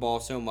throwing the ball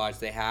so much,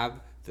 they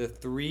have the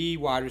 3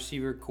 wide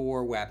receiver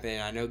core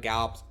weapon. I know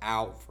Gallup's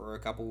out for a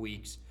couple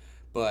weeks,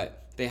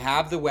 but they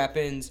have the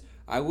weapons.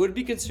 I would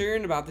be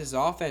concerned about this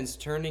offense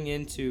turning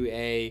into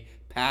a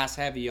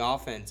pass-heavy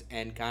offense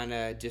and kind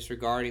of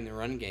disregarding the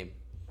run game.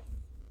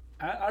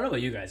 I don't know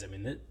about you guys. I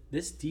mean,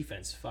 this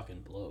defense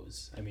fucking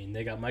blows. I mean,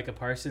 they got Micah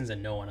Parsons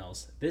and no one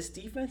else. This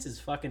defense is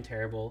fucking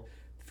terrible.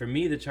 For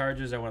me, the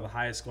Chargers are one of the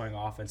highest scoring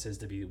offenses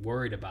to be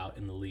worried about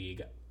in the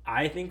league.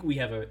 I think we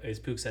have, as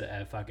Pook said,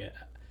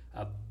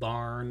 a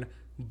barn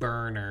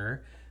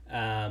burner.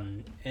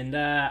 And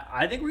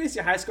I think we're going to see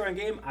a high-scoring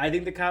game. I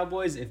think the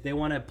Cowboys, if they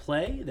want to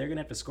play, they're going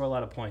to have to score a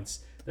lot of points.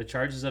 The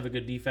Chargers have a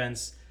good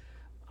defense.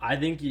 I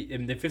think you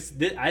can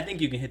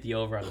hit the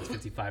over on this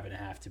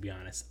 55.5, to be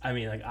honest. I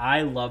mean,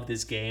 I love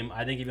this game.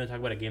 I think if you want to talk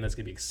about a game that's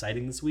going to be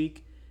exciting this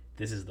week,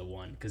 this is the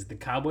one. Because the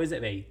Cowboys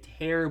have a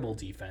terrible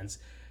defense.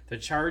 The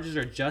Chargers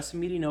are just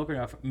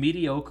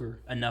mediocre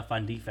enough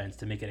on defense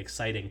to make it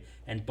exciting.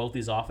 And both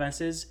these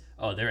offenses,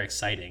 they're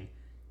exciting.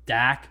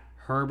 Dak,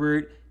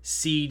 Herbert,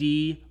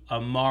 CD,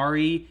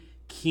 Amari,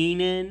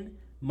 Keenan,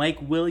 Mike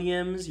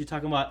Williams. You're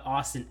talking about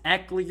Austin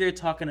Eckler. You're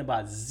talking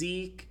about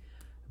Zeke.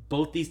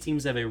 Both these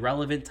teams have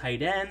irrelevant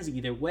tight ends.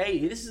 Either way,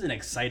 this is an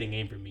exciting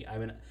game for me. I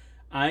mean,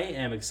 I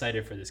am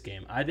excited for this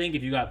game. I think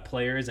if you got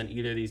players on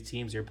either of these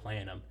teams, you're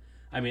playing them.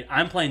 I mean,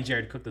 I'm playing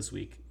Jared Cook this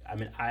week. I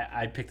mean,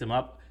 I picked him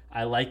up.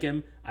 I like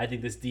him. I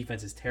think this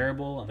defense is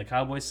terrible on the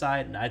Cowboys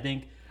side, and I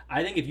think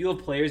if you have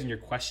players and you're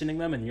questioning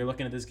them and you're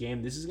looking at this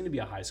game, this is going to be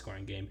a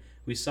high-scoring game.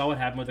 We saw what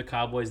happened with the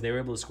Cowboys. They were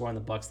able to score on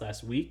the Bucs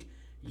last week.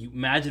 You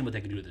imagine what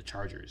they could do to the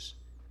Chargers.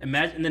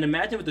 Imagine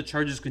what the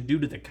Chargers could do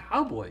to the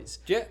Cowboys.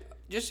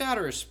 just out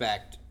of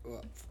respect,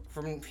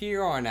 from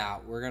here on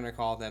out, we're going to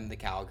call them the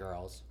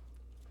Cowgirls.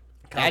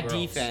 That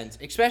defense,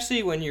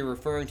 especially when you're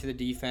referring to the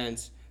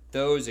defense,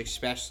 those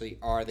especially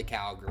are the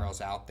Cowgirls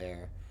out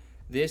there.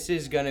 This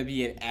is going to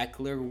be an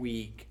Eckler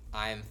week.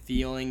 I'm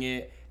feeling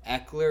it.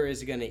 Eckler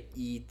is going to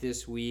eat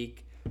this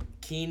week.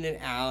 Keenan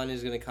Allen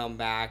is going to come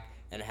back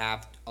and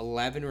have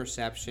 11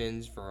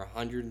 receptions for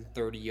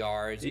 130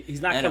 yards.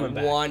 He's not coming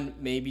back. One,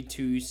 maybe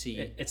two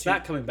seed. It's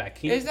not coming back.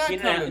 He's not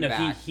coming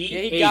back.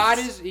 He got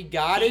his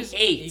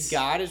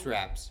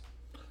reps.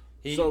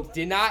 He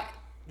did not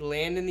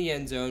land in the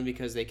end zone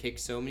because they kicked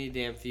so many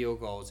damn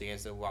field goals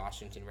against the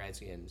Washington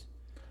Redskins.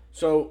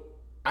 So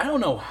I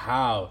don't know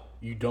how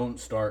you don't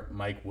start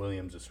Mike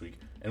Williams this week.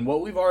 And what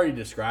we've already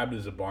described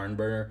as a barn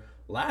burner,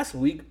 last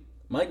week,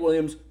 Mike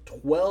Williams,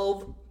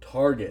 12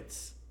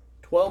 targets.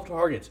 12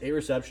 targets, 8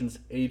 receptions,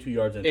 82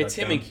 yards, and a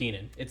touchdown. Him and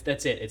Keenan.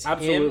 That's it. It's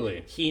absolutely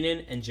him,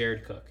 Keenan, and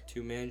Jared Cook.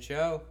 Two-man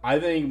show. I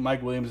think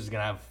Mike Williams is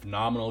going to have a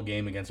phenomenal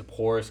game against the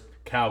porous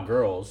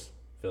Cowgirls,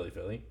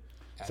 Philly,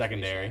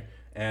 secondary,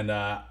 and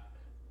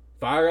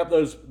fire up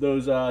those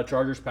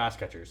Chargers pass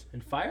catchers.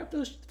 And fire up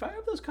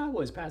those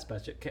Cowboys pass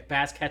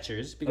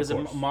catchers because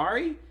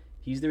Amari,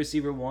 he's the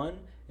receiver 1,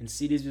 and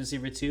CeeDee's the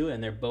receiver 2,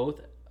 and they're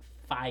both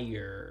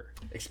fire.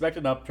 Expect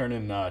an upturn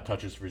in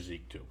touches for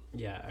Zeke, too.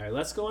 Yeah, all right,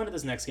 let's go on to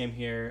this next game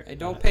here. Hey,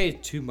 don't pay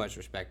too much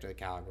respect to the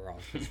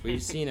Cowgirls.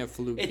 We've seen a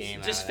fluke game.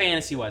 It's just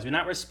fantasy-wise. We're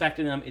not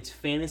respecting them. It's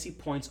fantasy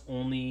points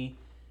only.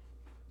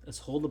 Let's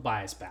hold the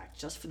bias back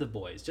just for the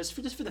boys, just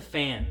for the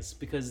fans,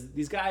 because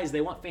these guys,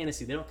 they want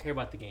fantasy. They don't care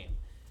about the game.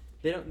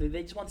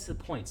 They just want the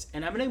points.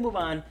 And I'm going to move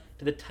on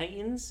to the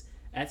Titans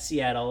at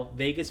Seattle.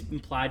 Vegas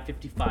implied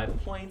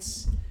 55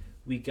 points.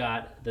 We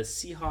got the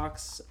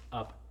Seahawks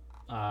up.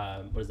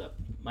 What is that?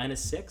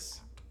 -6,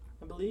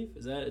 I believe.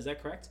 Is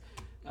that correct?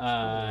 All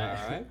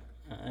right.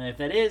 If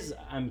that is,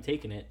 I'm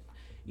taking it.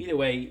 Either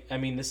way, I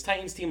mean, this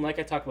Titans team, like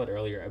I talked about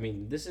earlier, I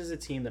mean, this is a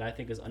team that I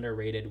think is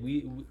underrated.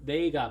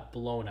 They got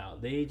blown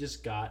out. They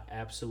just got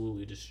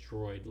absolutely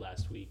destroyed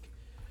last week.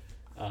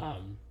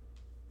 I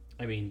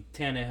mean,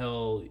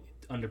 Tannehill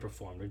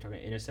underperformed. We're talking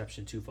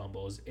interception, 2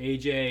 fumbles.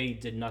 AJ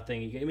did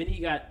nothing. I mean,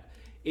 he got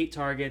 8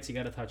 targets. He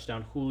got a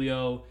touchdown.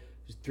 Julio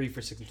 3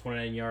 for 6 and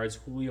 29 yards.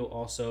 Julio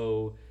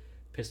also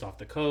pissed off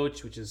the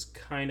coach, which is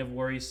kind of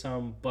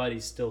worrisome, but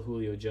he's still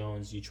Julio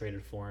Jones. You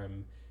traded for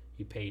him.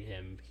 You paid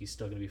him. He's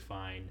still going to be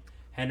fine.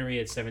 Henry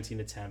had 17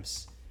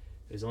 attempts.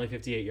 It was only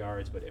 58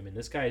 yards, but, I mean,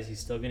 this guy, he's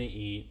still going to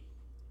eat.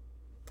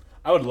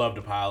 I would love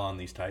to pile on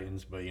these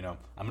Titans, but,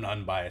 I'm an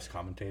unbiased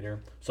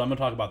commentator. So I'm going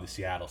to talk about the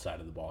Seattle side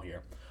of the ball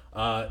here.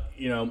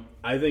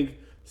 I think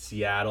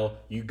Seattle,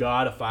 you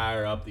got to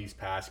fire up these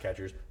pass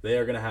catchers. They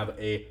are going to have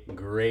a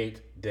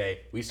great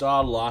day. We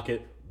saw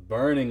Lockett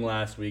burning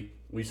last week.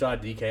 We saw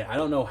DK. I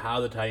don't know how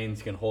the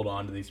Titans can hold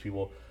on to these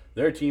people.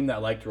 They're a team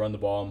that like to run the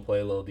ball and play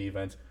a little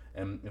defense.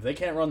 And if they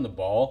can't run the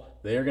ball,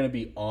 they are going to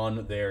be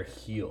on their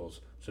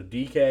heels. So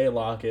DK,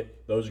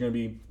 Lockett, those are going to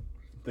be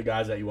the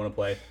guys that you want to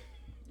play.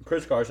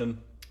 Chris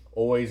Carson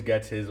always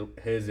gets his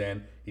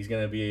in. He's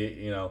going to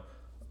be,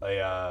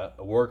 a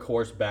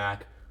workhorse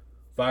back.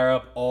 Fire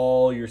up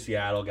all your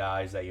Seattle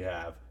guys that you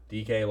have.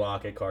 DK,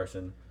 Lockett,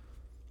 Carson.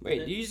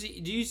 Wait, do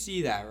you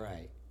see that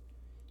right?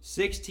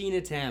 16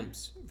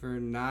 attempts for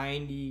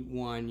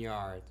 91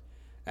 yards.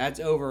 That's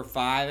over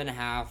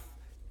 5.5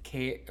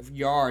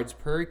 yards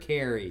per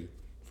carry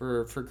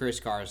for Chris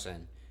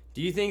Carson.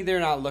 Do you think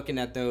they're not looking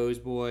at those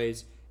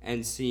boys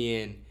and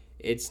seeing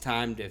it's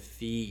time to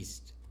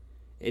feast?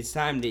 It's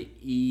time to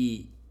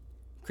eat.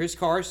 Chris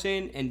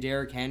Carson and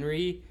Derrick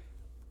Henry,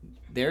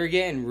 they're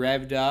getting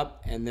revved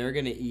up and they're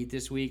going to eat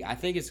this week. I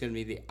think it's going to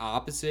be the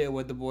opposite of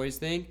what the boys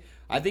think.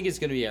 I think it's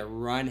going to be a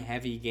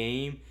run-heavy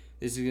game.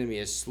 This is going to be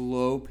a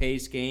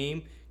slow-paced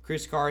game.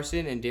 Chris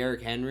Carson and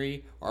Derrick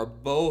Henry are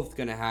both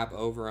going to have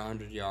over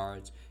 100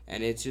 yards,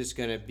 and it's just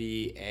going to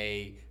be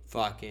a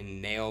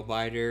fucking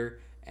nail-biter,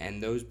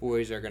 and those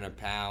boys are going to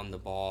pound the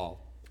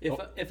ball.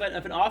 If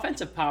an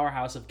offensive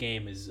powerhouse of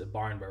game is a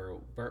barn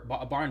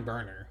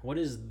burner, what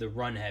is the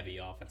run-heavy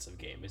offensive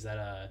game? Is that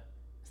a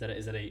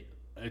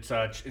It's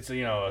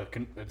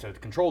a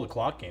control the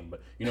clock game,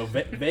 but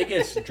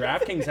Vegas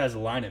DraftKings has a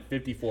line at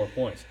 54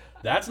 points.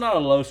 That's not a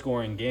low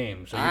scoring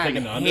game. So you're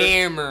taking the under.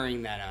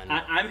 Hammering that under.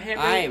 I'm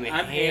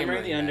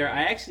hammering the under.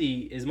 I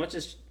actually, as much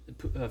as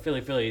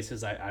Philly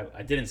says,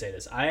 I didn't say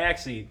this. I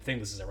actually think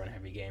this is a run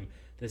heavy game.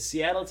 The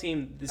Seattle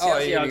team. The Seattle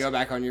you're Seahawks, gonna go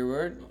back on your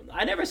word?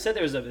 I never said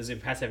there was a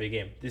pass heavy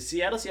game. The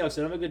Seattle Seahawks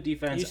don't have a good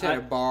defense. You said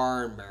a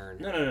barn burn.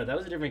 No. That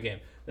was a different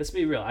game. Let's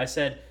be real. I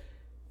said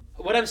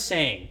what I'm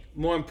saying.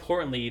 More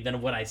importantly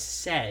than what I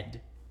said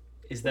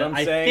is that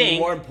I think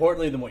more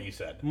importantly than what you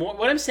said.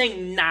 What I'm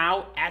saying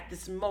now at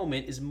this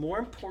moment is more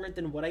important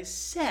than what I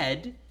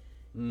said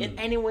in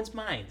anyone's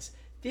minds.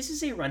 This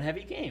is a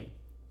run-heavy game.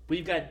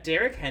 We've got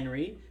Derrick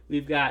Henry.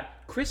 We've got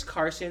Chris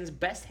Carson's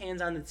best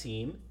hands on the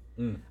team.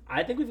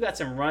 I think we've got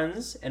some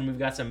runs and we've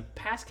got some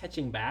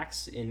pass-catching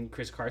backs in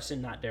Chris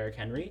Carson, not Derrick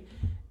Henry.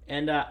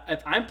 And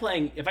if I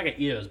got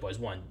either of those boys,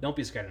 one, don't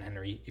be scared of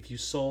Henry. If you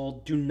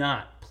sold, do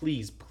not,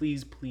 please,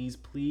 please, please,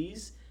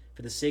 please,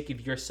 for the sake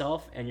of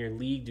yourself and your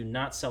league, do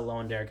not sell low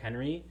on Derrick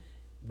Henry.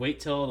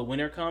 Wait till the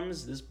winter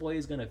comes. This boy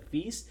is going to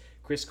feast.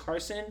 Chris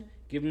Carson,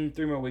 give him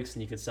 3 more weeks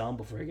and you can sell him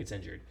before he gets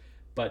injured.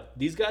 But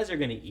these guys are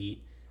going to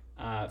eat.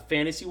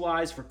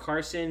 Fantasy-wise, for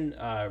Carson,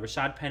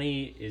 Rashad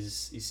Penny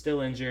he's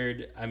still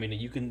injured. I mean,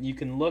 you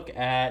can look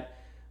at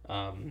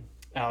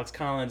Alex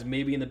Collins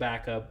maybe in the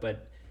backup,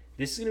 but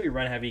this is going to be a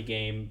run-heavy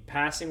game.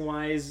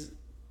 Passing-wise,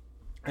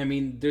 I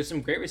mean, there's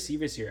some great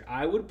receivers here.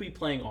 I would be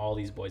playing all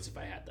these boys if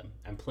I had them.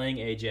 I'm playing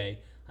AJ.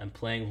 I'm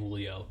playing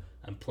Julio.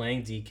 I'm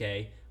playing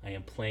DK. I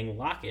am playing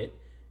Lockett.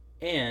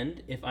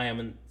 And if I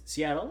am in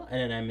Seattle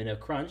and I'm in a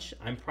crunch,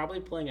 I'm probably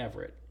playing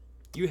Everett.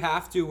 You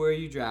have to where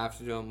you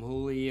drafted them,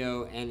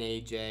 Julio and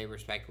AJ,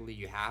 respectively.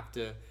 You have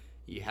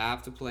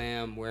to play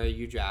them where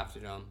you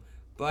drafted them.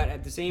 But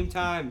at the same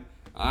time,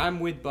 I'm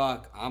with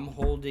Buck. I'm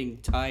holding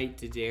tight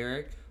to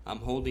Derek. I'm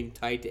holding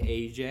tight to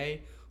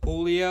AJ.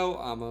 Julio,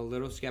 I'm a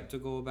little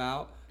skeptical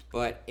about.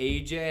 But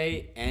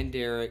AJ and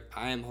Derek,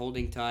 I am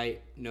holding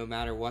tight no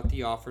matter what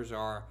the offers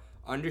are.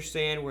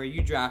 Understand where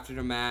you drafted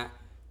them at,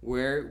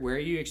 where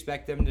you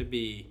expect them to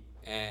be,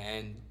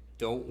 and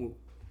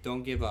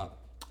don't give up.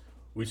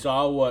 We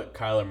saw what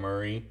Kyler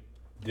Murray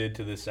did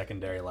to the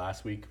secondary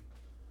last week.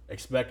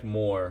 Expect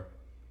more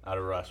out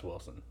of Russ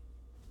Wilson.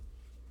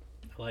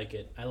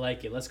 I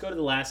like it. Let's go to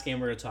the last game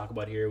we're going to talk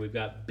about here. We've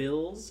got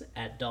Bills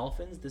at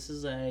Dolphins. This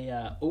is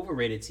a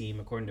overrated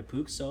team, according to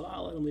Pook, so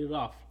I'll let him lead it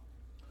off.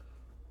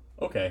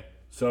 Okay,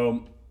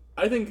 so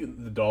I think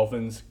the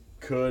Dolphins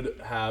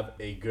could have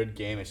a good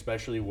game,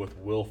 especially with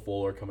Will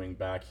Fuller coming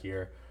back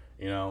here.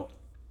 You know,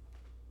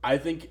 I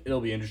think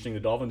it'll be interesting. The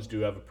Dolphins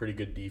do have a pretty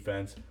good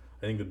defense.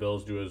 I think the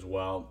Bills do as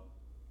well.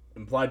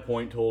 Implied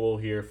point total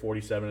here,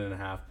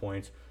 47.5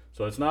 points.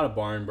 So it's not a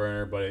barn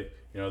burner, but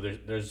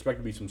there's expected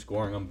to be some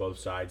scoring on both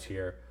sides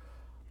here.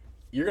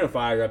 You're going to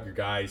fire up your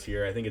guys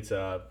here. I think it's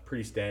a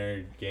pretty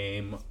standard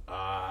game.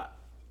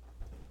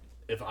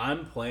 If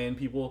I'm playing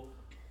people,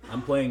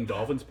 I'm playing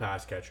Dolphins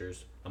pass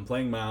catchers. I'm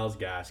playing Myles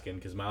Gaskin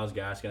because Myles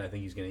Gaskin, I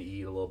think he's going to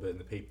eat a little bit in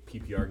the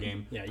PPR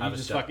game. Yeah,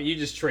 you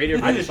just traded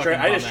for I just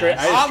traded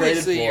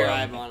Obviously, for you're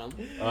him. on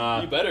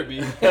him. You better be.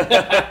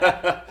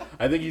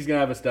 I think he's going to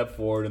have a step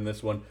forward in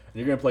this one. And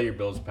you're going to play your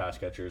Bills pass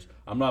catchers.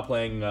 I'm not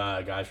playing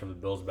guys from the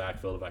Bills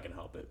backfield if I can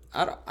help it.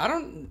 I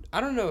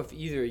don't know if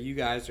either of you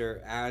guys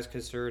are as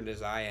concerned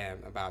as I am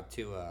about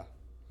Tua,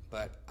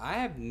 but I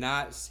have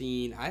not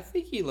seen. I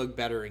think he looked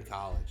better in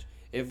college.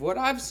 If what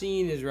I've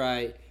seen is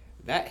right,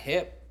 that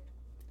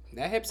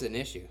hip's an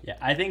issue. Yeah,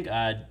 I think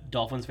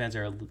Dolphins fans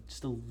are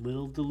just a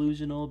little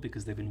delusional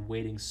because they've been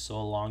waiting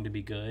so long to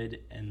be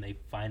good, and they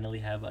finally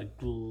have a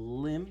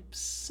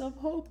glimpse of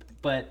hope.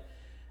 But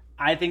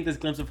I think this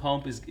glimpse of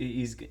hope is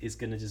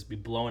going to just be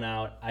blown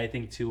out. I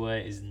think Tua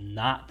is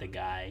not the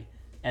guy,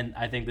 and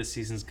I think this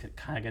season's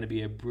kind of going to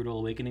be a brutal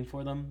awakening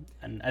for them.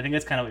 And I think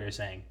that's kind of what you're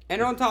saying.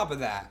 And on top of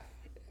that,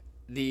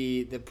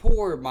 the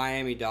poor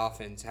Miami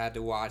Dolphins had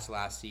to watch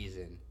last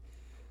season.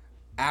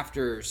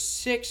 After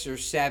 6 or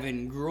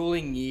 7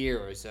 grueling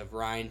years of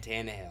Ryan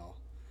Tannehill,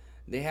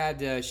 they had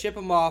to ship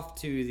him off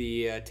to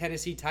the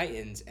Tennessee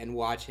Titans and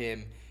watch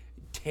him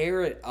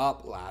tear it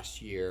up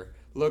last year.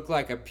 Look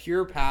like a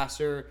pure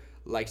passer,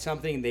 like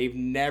something they've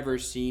never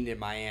seen in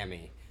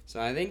Miami.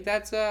 So I think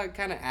that's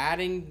kind of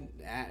adding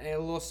a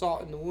little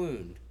salt in the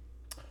wound.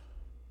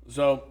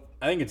 So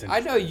I think it's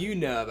interesting. I know you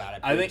know about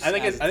it. I think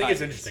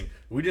it's interesting.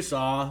 We just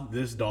saw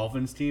this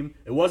Dolphins team.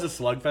 It was a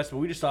slugfest, but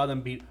we just saw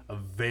them beat a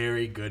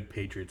very good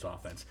Patriots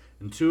offense.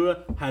 And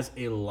Tua has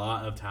a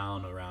lot of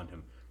talent around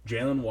him.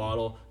 Jalen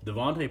Waddle,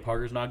 Devontae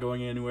Parker's not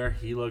going anywhere.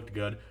 He looked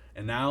good.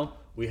 And now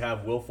we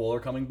have Will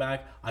Fuller coming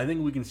back. I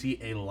think we can see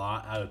a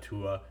lot out of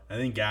Tua. I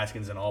think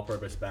Gaskin's an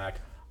all-purpose back.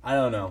 I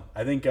don't know.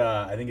 I think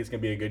it's going to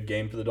be a good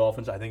game for the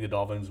Dolphins. I think the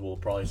Dolphins will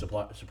probably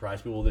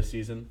surprise people this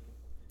season.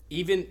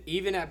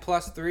 Even at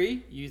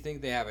 +3, you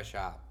think they have a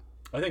shot?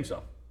 I think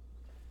so.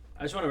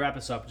 I just want to wrap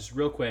this up just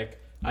real quick.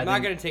 I'm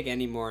not going to take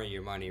any more of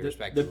your money,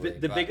 respectively.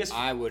 The biggest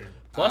I would.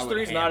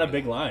 +3 is not a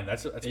big line.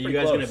 That's Are pretty you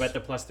guys close. going to bet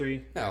the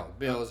 +3? No,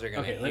 Bills are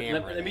going to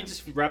hammer let me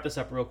just wrap this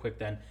up real quick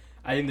then.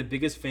 I think the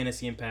biggest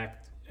fantasy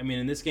impact, I mean,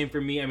 in this game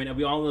for me, I mean,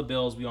 we all know the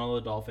Bills, we all know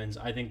the Dolphins.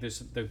 I think there's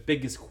the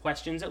biggest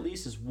questions, at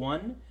least, is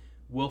one,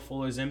 Will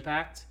Fuller's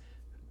impact.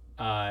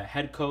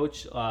 Head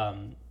coach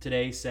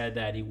today said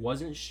that he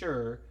wasn't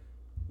sure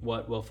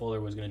what Will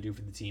Fuller was going to do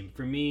for the team.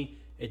 For me,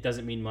 it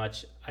doesn't mean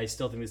much. I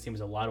still think this team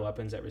has a lot of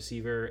weapons at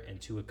receiver, and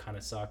Tua kind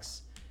of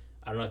sucks.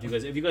 I don't know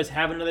if you guys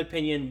have another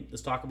opinion,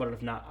 let's talk about it.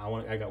 If not,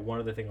 I got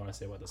one other thing I want to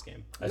say about this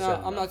game.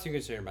 I'm not too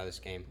concerned about this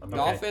game.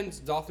 Okay.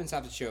 Dolphins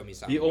have to show me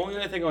something. The only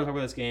other thing I want to talk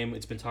about this game,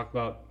 it's been talked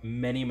about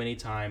many, many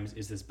times,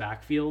 is this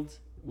backfield,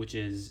 which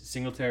is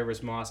Singletary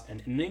versus Moss,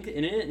 and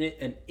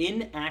an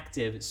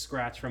inactive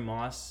scratch from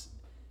Moss,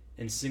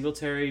 and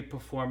Singletary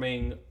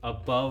performing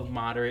above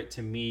moderate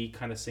to me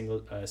kind of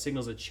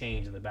signals a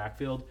change in the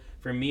backfield.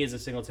 For me as a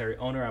Singletary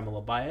owner, I'm a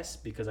little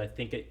biased because I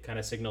think it kind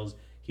of signals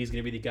he's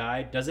going to be the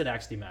guy. Does it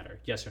actually matter?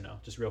 Yes or no?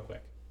 Just real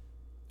quick.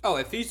 Oh,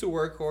 if he's the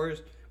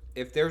workhorse,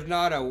 if there's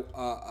not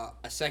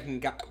a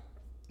second guy,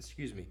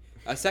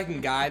 a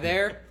second guy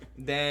there,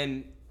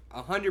 then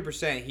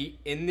 100% he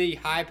in the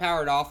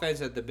high-powered offense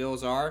that the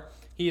Bills are,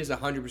 he is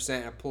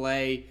 100% a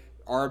play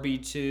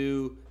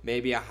RB2,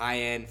 maybe a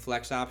high-end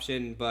flex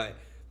option. But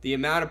the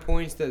amount of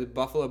points that the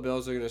Buffalo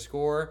Bills are going to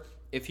score,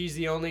 if he's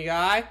the only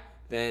guy,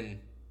 then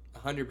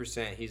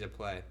 100% he's a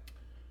play.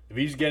 If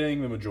he's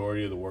getting the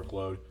majority of the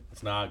workload,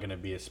 it's not going to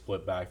be a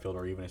split backfield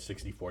or even a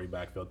 60-40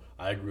 backfield.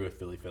 I agree with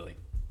Philly.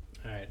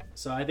 All right.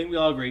 So I think we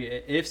all agree.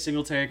 If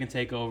Singletary can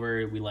take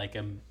over, we like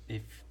him.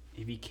 If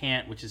he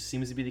can't, which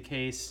seems to be the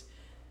case,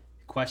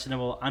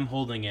 questionable, I'm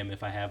holding him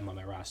if I have him on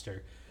my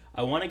roster.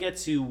 I want to get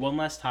to one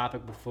last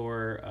topic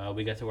before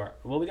we get to our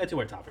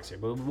topics here.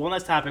 But one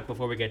last topic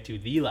before we get to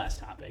the last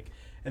topic.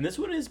 And this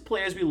one is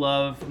players we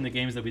love from the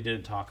games that we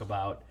didn't talk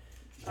about.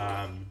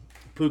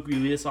 Pook, will you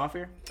lead us off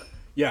here?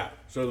 Yeah,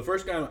 so the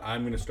first guy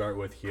I'm going to start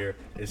with here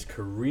is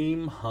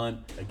Kareem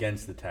Hunt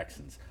against the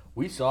Texans.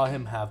 We saw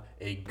him have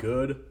a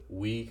good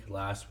week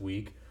last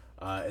week,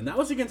 and that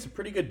was against a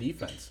pretty good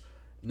defense.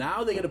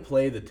 Now they get to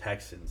play the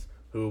Texans,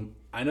 who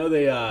I know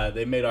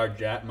they made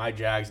my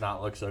Jags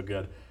not look so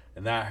good,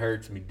 and that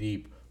hurts me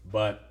deep.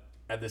 But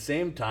at the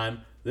same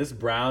time, this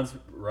Browns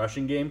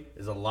rushing game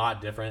is a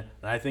lot different,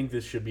 and I think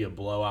this should be a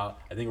blowout.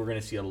 I think we're going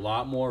to see a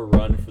lot more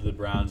run for the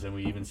Browns than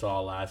we even saw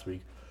last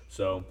week.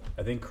 So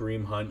I think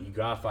Kareem Hunt, you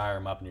got to fire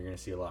him up, and you're going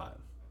to see a lot.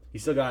 He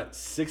still got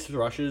 6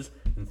 rushes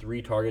and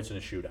 3 targets in a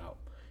shootout.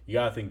 You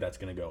got to think that's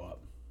going to go up.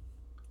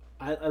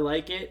 I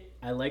like it.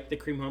 I like the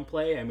Kareem Hunt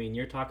play. I mean,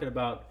 you're talking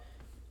about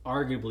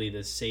arguably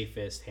the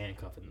safest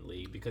handcuff in the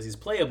league because he's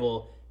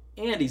playable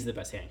and he's the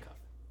best handcuff.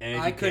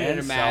 And I couldn't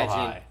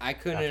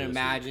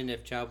imagine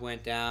if Chubb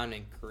went down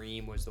and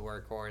Kareem was the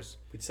workhorse.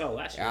 We saw it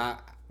last year.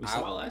 We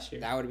saw it last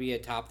year. That would be a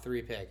top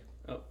 3 pick.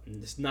 Oh,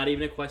 it's not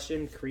even a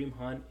question. Kareem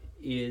Hunt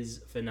is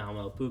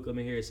phenomenal. Pook, let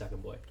me hear your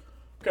second boy.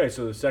 Okay,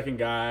 so the second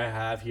guy I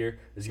have here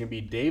is going to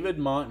be David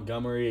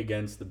Montgomery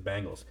against the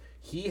Bengals.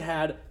 He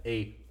had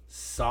he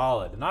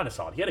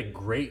had a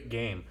great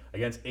game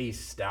against a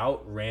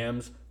stout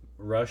Rams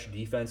rush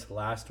defense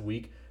last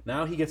week.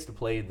 Now he gets to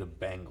play the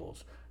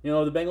Bengals. You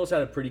know, the Bengals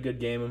had a pretty good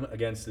game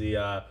against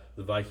the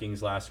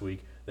Vikings last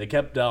week. They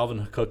kept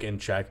Dalvin Cook in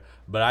check,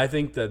 but I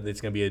think that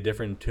it's going to be a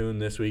different tune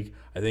this week.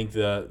 I think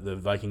the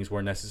Vikings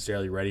weren't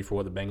necessarily ready for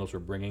what the Bengals were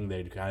bringing.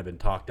 They'd kind of been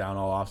talked down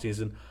all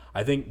offseason.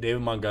 I think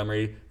David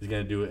Montgomery is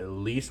going to do at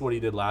least what he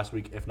did last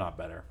week, if not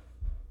better.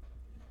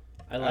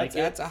 I like it.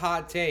 That's a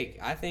hot take.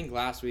 I think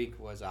last week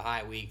was a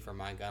high week for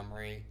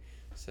Montgomery.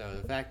 So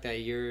the fact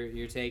that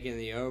you're taking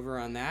the over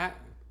on that,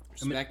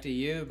 respect to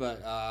you,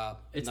 but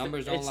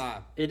numbers don't lie.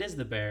 It is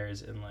the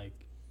Bears, and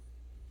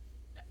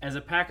as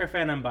a Packer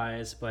fan, I'm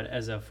biased, but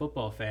as a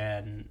football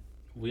fan,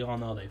 we all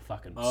know they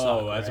fucking suck.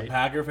 Oh, as right? a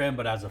Packer fan,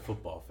 but as a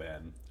football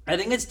fan. I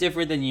think it's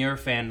different than your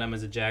fandom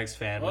as a Jags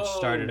fan, which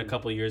started a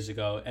couple years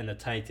ago, and the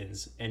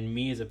Titans, and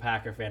me as a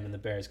Packer fan and the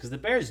Bears, because the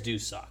Bears do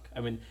suck.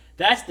 I mean,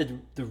 that's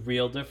the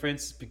real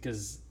difference,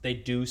 because they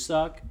do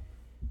suck.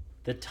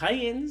 The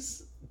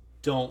Titans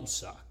don't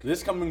suck.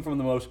 This coming from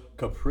the most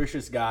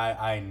capricious guy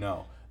I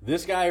know.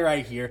 This guy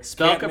right here.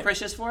 Spell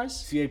capricious for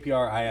us?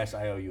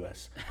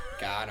 CAPRISIOUS.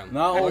 Got him.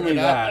 Not only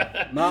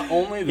that.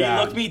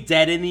 He looked me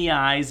dead in the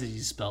eyes as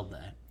you spelled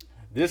that.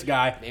 This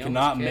guy They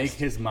cannot almost make kissed.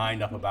 his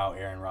mind up about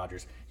Aaron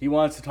Rodgers. He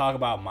wants to talk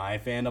about my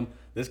fandom.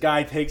 This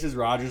guy takes his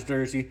Rodgers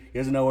jersey. He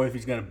doesn't know if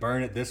he's going to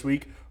burn it this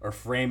week or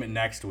frame it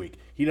next week.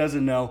 He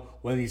doesn't know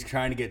whether he's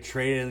trying to get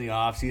traded in the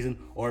offseason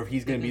or if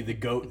he's going to be the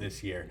GOAT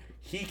this year.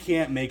 He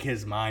can't make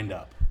his mind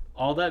up.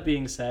 All that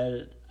being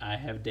said, I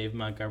have Dave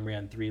Montgomery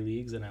on 3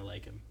 leagues, and I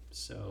like him.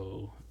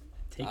 So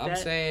take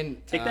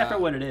that for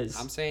what it is.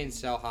 I'm saying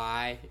sell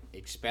high,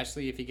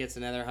 especially if he gets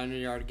another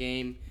 100-yard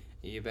game.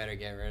 You better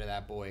get rid of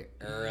that boy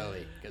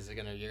early because you're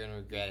gonna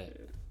regret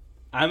it.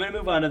 I'm going to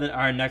move on to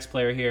our next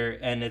player here,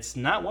 and it's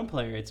not one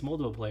player, it's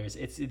multiple players.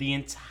 It's the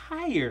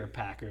entire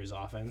Packers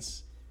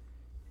offense.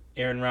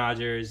 Aaron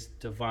Rodgers,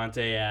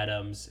 Devontae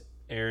Adams,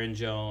 Aaron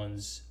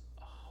Jones,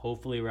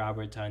 hopefully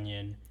Robert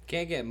Tonyan.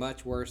 Can't get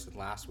much worse than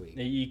last week.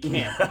 You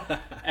can't.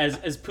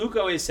 As Pook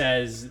always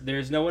says,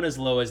 there's no one as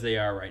low as they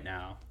are right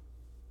now.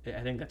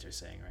 I think that's your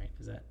saying, right?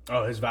 Is that?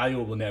 Oh, his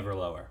value will never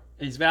lower.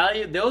 His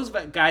value, those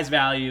guys'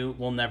 value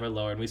will never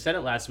lower. And we said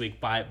it last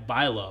week,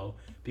 buy low,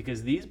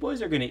 because these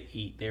boys are going to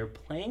eat. They're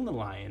playing the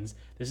Lions.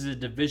 This is a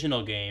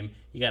divisional game.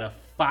 You got a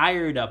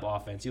fired up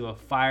offense. You have a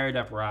fired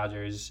up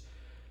Rodgers.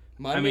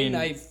 Monday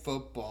Night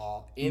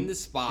Football in the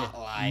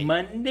spotlight.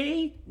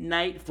 Monday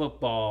Night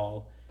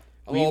Football.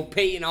 A little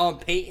Peyton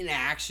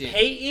action.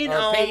 Peyton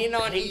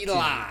on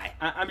Eli.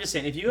 I'm just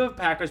saying, if you have a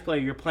Packers player,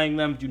 you're playing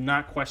them, do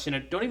not question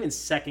it. Don't even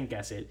second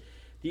guess it.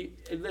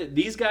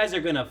 These guys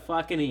are going to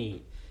fucking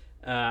eat.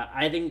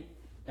 I think,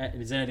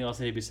 is there anything else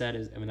that need to be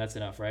said? That's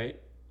enough, right?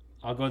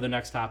 I'll go to the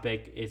next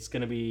topic. It's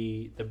going to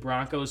be the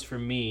Broncos for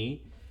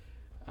me.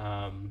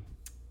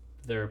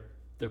 They're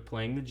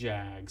playing the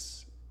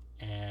Jags,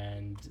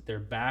 and their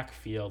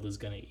backfield is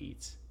going to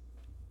eat.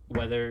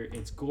 Whether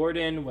it's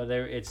Gordon,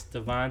 whether it's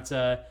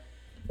Devonta,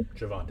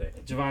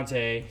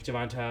 Javonte,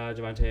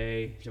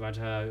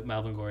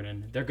 Melvin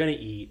Gordon. They're gonna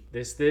eat.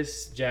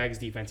 This Jags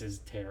defense is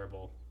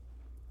terrible.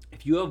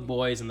 If you have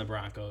boys in the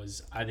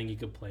Broncos, I think you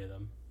could play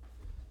them.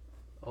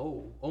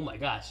 Oh my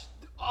gosh.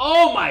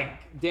 Oh my!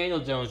 Daniel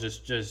Jones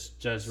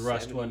just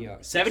rushed one.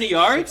 70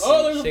 yards?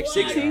 Oh, there's a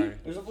 60 flag. yards.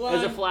 There's a flag.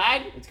 There's a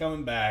flag? It's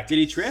coming back. Did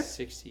he trip?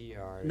 60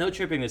 yards. No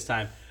tripping this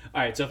time. All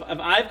right, so if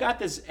I've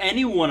got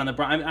anyone on the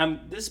Broncos,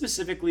 this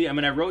specifically,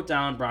 I wrote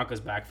down Broncos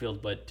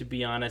backfield, but to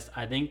be honest,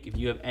 I think if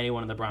you have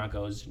anyone on the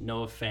Broncos,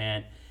 Noah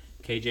Fant,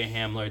 KJ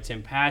Hamler,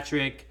 Tim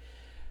Patrick,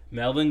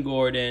 Melvin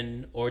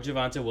Gordon, or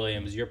Javonte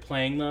Williams, you're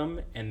playing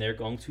them, and they're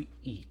going to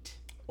eat.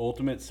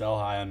 Ultimate sell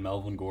high on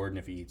Melvin Gordon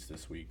if he eats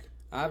this week.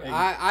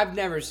 I've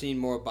never seen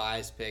more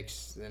biased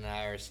picks than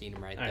I ever seen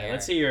him right All there. right,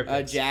 let's see your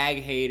picks. A Jag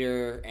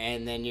hater,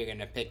 and then you're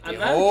gonna pick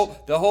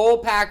the whole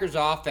Packers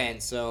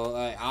offense. So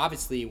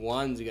obviously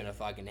one's gonna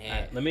fucking hit.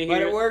 Right, let me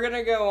hear. But we're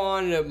gonna go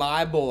on to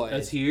my boys.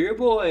 Let's hear your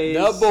boys.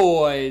 The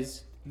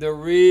boys, the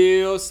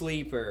real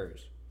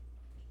sleepers.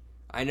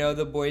 I know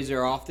the boys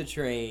are off the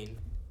train.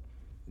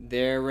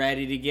 They're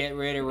ready to get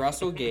rid of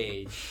Russell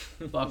Gage.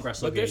 Fuck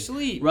Russell But Gage. they're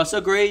asleep.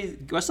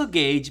 Russell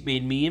Gage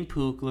made me and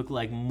Pook look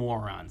like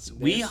morons.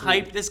 We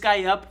asleep. hyped this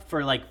guy up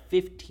for like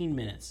 15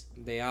 minutes.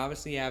 They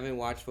obviously haven't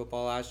watched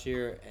football last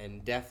year,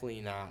 and definitely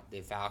not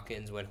the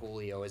Falcons when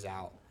Julio is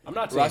out. I'm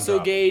not saying Russell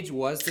drop. Gage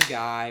was the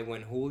guy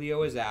when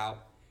Julio is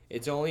out.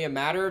 It's only a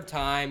matter of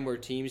time where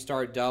teams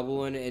start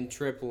doubling and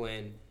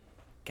tripling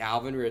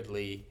Calvin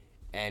Ridley,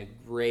 and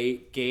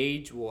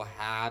Gage will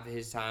have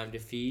his time to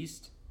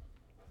feast.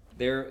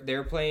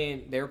 They're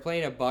playing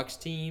a Bucs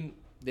team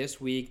this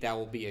week that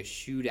will be a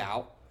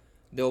shootout.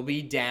 They'll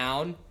be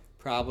down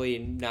probably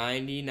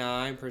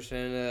 99% of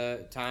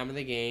the time of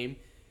the game,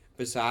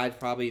 besides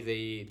probably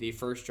the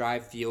first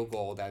drive field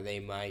goal that they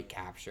might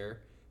capture.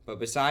 But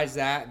besides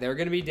that, they're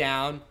going to be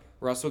down.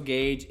 Russell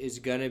Gage is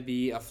going to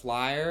be a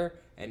flyer,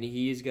 and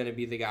he's going to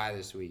be the guy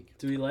this week.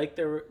 Do we like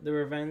the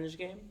revenge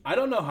game? I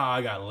don't know how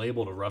I got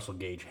labeled a Russell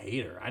Gage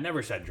hater. I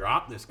never said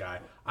drop this guy.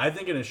 I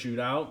think in a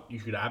shootout, you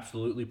could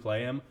absolutely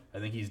play him. I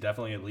think he's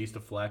definitely at least a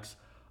flex.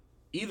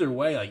 Either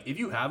way, like if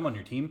you have him on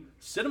your team,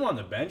 sit him on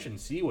the bench and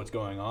see what's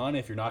going on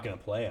if you're not going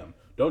to play him.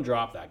 Don't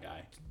drop that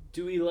guy.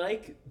 Do we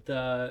like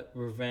the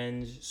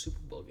revenge Super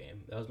Bowl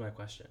game? That was my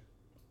question.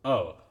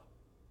 Oh.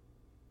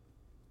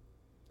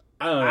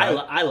 I don't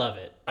know. I love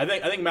it. I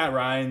think Matt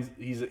Ryan's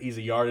he's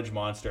a yardage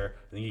monster.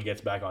 I think he gets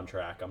back on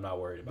track. I'm not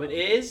worried about But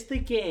it. is the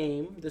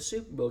game, the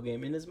Super Bowl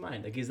game, in his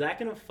mind? Like, is that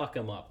going to fuck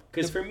him up?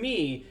 Because for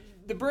me,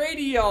 The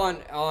Brady on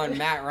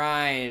Matt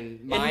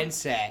Ryan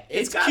mindset.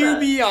 It's gotta-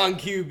 QB on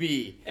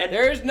QB. And-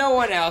 There's no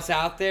one else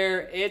out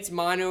there. It's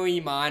mano y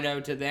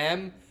mano to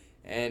them.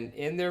 And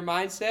in their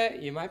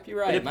mindset, you might be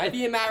right. It might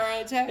be in Matt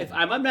Ryan's head. if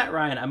I'm on Matt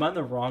Ryan, I'm on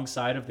the wrong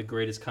side of the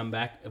greatest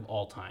comeback of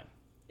all time.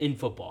 In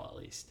football, at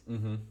least.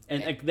 Mm-hmm.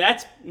 And like,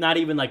 that's not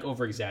even like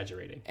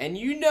over-exaggerating. And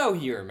you know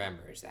he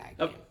remembers that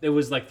game. It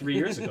was like 3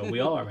 years ago. We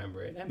all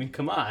remember it. I mean,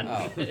 come on.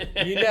 Oh,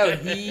 you know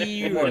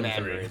he More than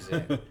remembers three.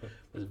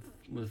 it.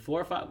 Was it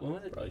 4 or 5? When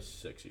was it? Probably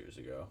 6 years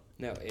ago.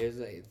 No, it was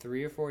like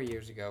 3 or 4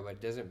 years ago, but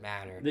it doesn't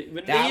matter.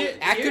 But That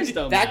years could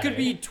don't that could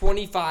matter. be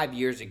 25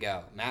 years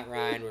ago. Matt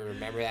Ryan would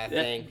remember that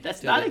thing.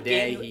 That's till not the a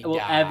day game he we'll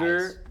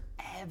dies.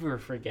 ever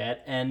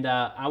forget. And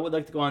I would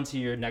like to go on to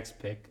your next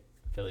pick,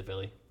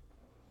 Philly.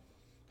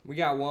 We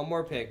got one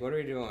more pick. What are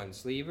we doing?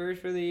 Sleepers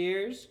for the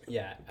years?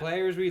 Yeah.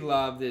 Players we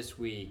love this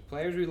week.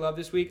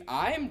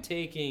 I am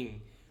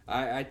taking.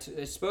 I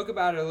spoke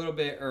about it a little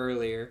bit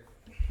earlier.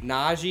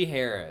 Najee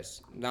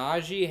Harris.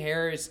 Najee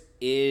Harris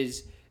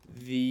is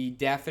the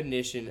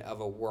definition of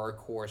a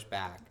workhorse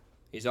back.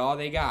 He's all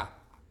they got.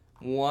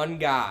 One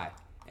guy.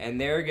 And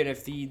they're going to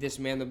feed this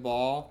man the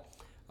ball.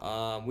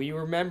 We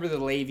remember the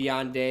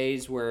Le'Veon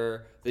days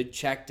where the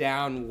check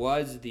down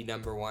was the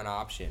number one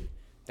option.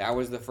 That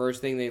was the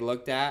first thing they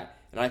looked at.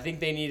 And I think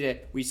they need to.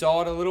 We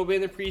saw it a little bit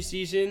in the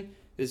preseason.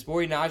 This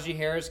boy Najee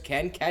Harris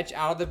can catch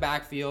out of the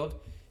backfield.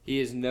 He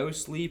is no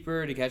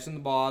sleeper to catching the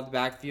ball out of the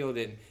backfield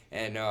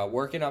and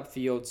working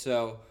upfield.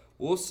 So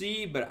we'll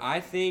see. But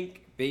I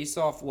think based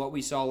off what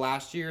we saw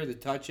last year,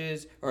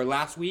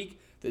 last week,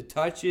 the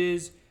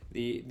touches,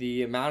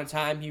 the amount of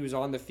time he was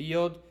on the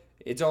field,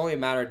 it's only a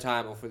matter of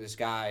time before this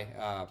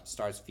guy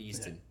starts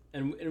feasting.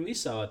 And we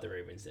saw what the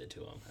Ravens did to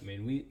him. I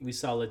mean, we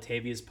saw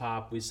Latavius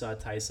pop, we saw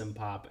Tyson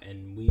pop,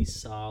 and we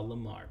saw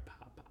Lamar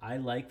pop. I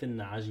like the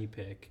Najee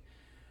pick.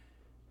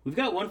 We've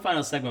got one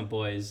final segment,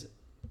 boys.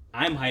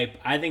 I'm hype.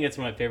 I think it's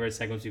one of my favorite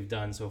segments we've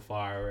done so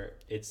far. Where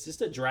it's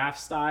just a draft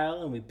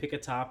style, and we pick a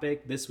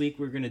topic. This week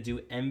we're going to do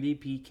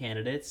MVP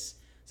candidates.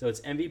 So it's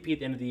MVP at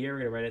the end of the year. We're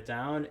going to write it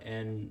down.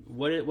 And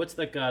what's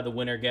like the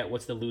winner get?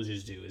 What's the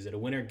losers do? Is it a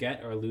winner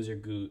get or a loser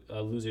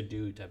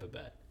do type of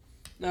bet?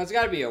 No, it's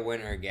got to be a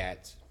winner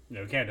gets.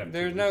 No, we can't have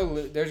There's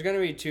going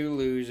to be 2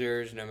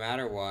 losers no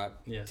matter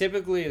what. Yes.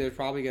 Typically, there's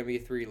probably going to be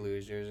 3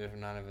 losers if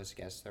none of us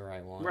guess the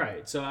right one.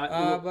 Right. So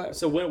But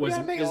so when we was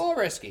gotta make it a little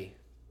risky.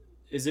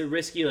 Is it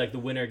risky? Like the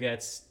winner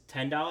gets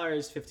 $10,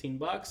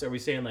 $15? Are we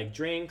saying like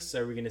drinks?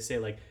 Are we gonna say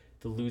like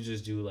the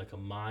losers do like a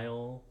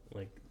mile?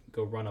 Like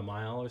go run a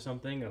mile or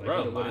something? Or like,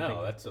 Run a what do you mile?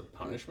 think? That's a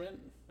punishment.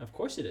 Of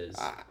course it is.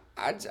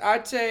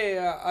 I'd say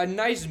a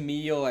nice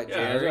meal at Yeah, I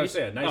was gonna Jerry's.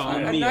 say a nice Oh,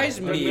 meal. a nice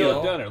Good meal.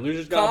 at dinner.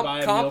 Losers gotta buy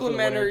a meal for the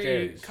winner at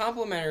Jerry's.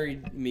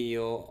 Complimentary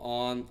meal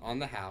on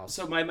the house.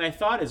 So my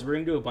thought is we're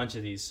gonna do a bunch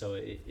of these. So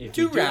if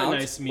Two we do rounds. a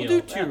nice meal,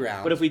 We'll do two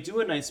rounds. But if we do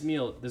a nice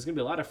meal, there's gonna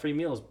be a lot of free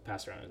meals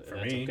passed around. For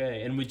That's me.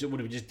 okay. And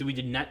do we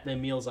net the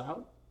meals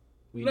out?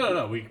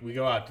 No. We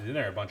go out to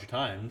dinner a bunch of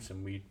times,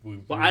 and we.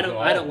 Well, I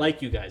don't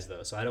like you guys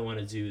though, so I don't want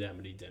to do that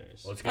many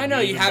dinners. Well, it's gonna I know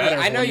be you even have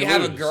better I know when you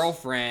have a lose.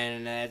 girlfriend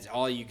and that's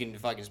all you can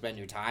fucking spend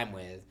your time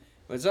with.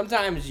 But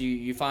sometimes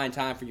you find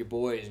time for your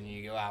boys and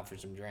you go out for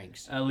some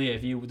drinks. Leah,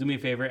 if you do me a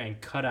favor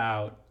and cut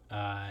out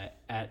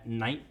at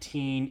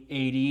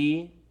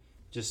 1980,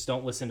 just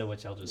don't listen to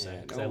what y'all just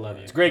said because I love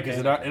you. It's great because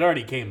it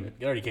already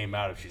came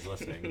out if she's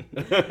listening.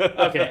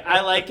 Okay,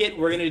 I like it.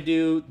 We're gonna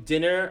do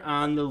dinner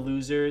on the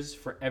losers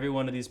for every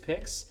one of these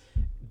picks.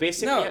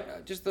 Basically, No,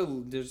 just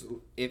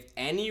if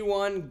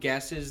anyone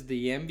guesses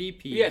the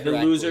MVP, yeah, the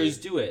correctly, losers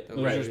do it. the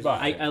Right. losers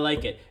buy. I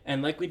like it,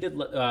 and like we did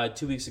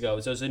 2 weeks ago.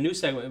 So it's a new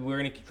segment. We're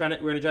gonna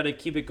try to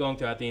keep it going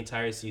throughout the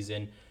entire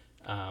season.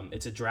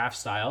 It's a draft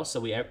style, so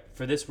we get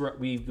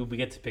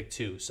to pick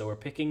two. So we're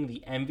picking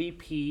the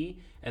MVP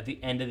at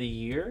the end of the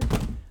year.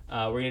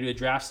 We're gonna do a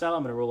draft style.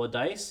 I'm gonna roll a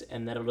dice,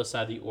 and that'll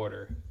decide the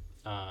order.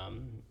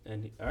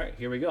 And all right,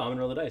 here we go. I'm gonna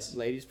roll the dice.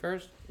 Ladies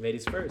first.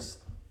 Ladies first.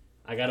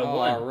 I got a All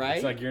one. right.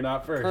 It's like you're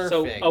not first.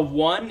 Perfect. So a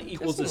 1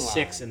 equals a Just in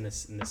 6 line. in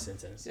this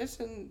sentence. Just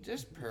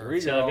Three,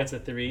 perfect. Taylor girl. gets a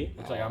 3.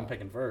 Looks like I'm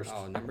picking first.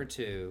 Oh, number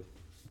 2.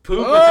 Poop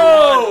with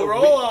Oh, the 1.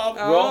 roll up.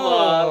 Roll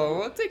up.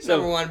 We'll take So-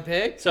 number 1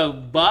 pick. So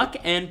Buck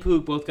and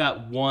Poop both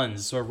got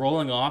 1s. So we're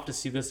rolling off to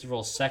see who gets to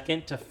roll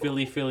second to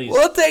Philly's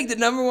We'll take the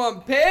number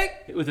 1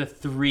 pick. with a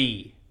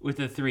 3.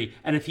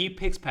 And if he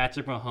picks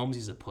Patrick Mahomes,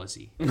 he's a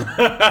pussy.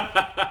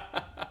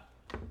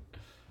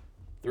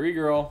 3,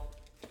 girl.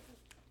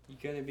 You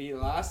couldn't beat it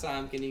last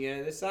time. Can you get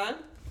it this time?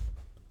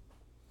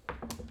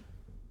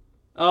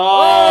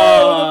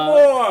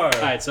 Oh, the 4.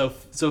 All right, so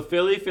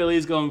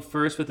Philly's going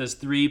first with his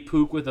 3,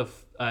 Pook with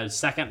a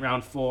second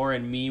round 4,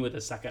 and me with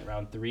a second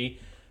round 3.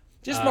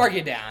 Just mark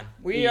it down.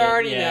 We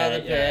already know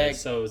the pick.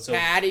 So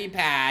Patty.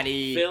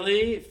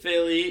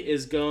 Philly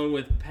is going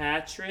with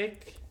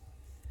Patrick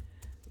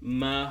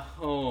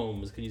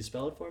Mahomes. Can you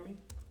spell it for me?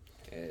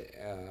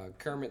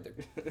 Kermit the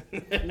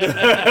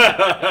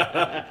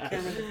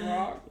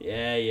Frog.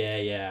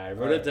 Yeah. I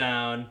wrote it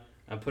down.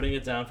 I'm putting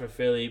it down for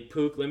Philly.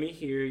 Pook, let me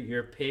hear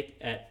your pick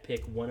at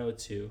pick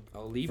 102.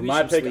 I'll leave For you my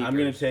some pick, sleepers. I'm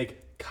gonna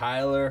take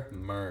Kyler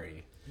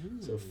Murray.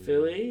 So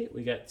Philly,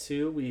 we got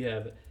 2. We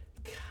have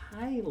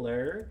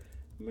Kyler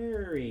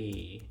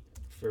Murray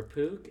for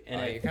Pook.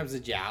 And Here comes the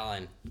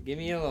Jalen. Give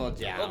me a little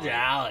Jalen. Little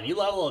Jalen. You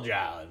love Little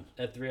Jalen.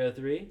 at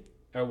 303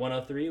 or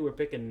 103, we're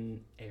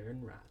picking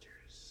Aaron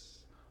Rodgers.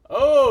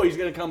 Oh, he's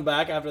gonna come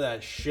back after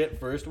that shit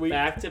first week.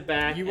 Back to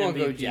back. You won't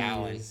go MVPs.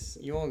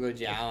 Jalen. You won't go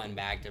Jalen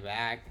back to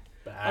back.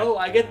 Oh,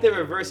 I get the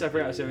reverse. I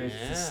forgot. So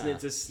Yeah.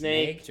 it's a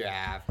snake.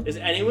 draft. Is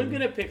anyone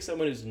gonna pick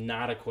someone who's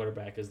not a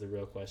quarterback? Is the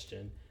real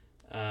question.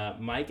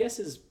 My guess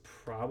is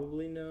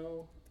probably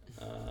no.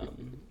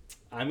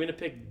 I'm gonna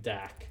pick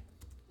Dak.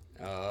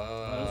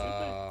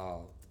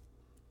 Oh.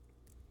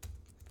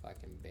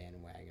 Fucking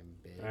bandwagon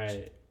bitch. All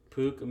right,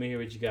 Pook. Let me hear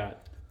what you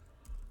got.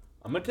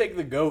 I'm gonna take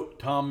the GOAT,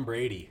 Tom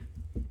Brady.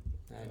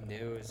 I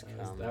knew it was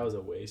coming. That was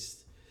a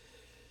waste.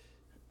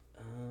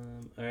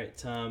 All right,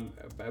 Tom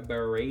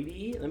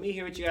Brady. Let me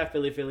hear what you got,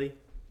 Philly.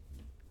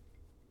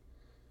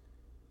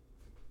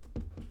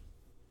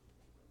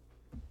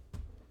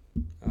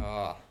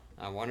 Oh,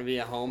 I want to be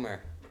a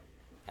homer.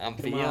 I'm on.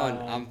 feeling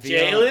Jalen? the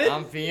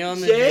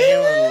Jalen?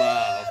 Jalen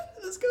love.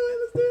 Let's go.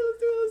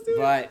 Let's do it.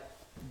 But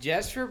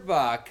just for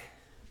Buck,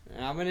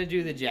 I'm gonna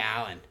do the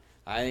Jalen.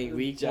 I think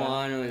week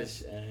 1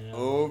 was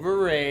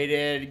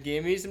overrated.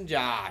 Give me some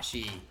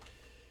Joshy.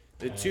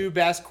 The 2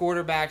 best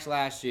quarterbacks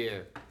last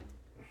year.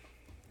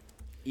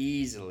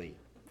 Easily.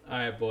 All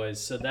right, boys.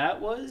 So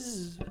that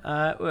was.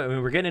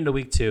 We're getting into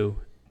week 2,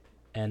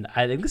 and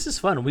I think this is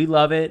fun. We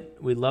love it.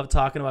 We love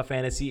talking about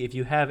fantasy. If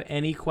you have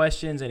any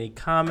questions, any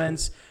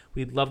comments,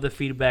 we'd love the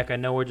feedback. I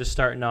know we're just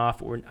starting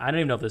off. I don't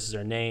even know if this is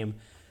our name.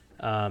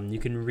 You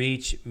can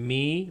reach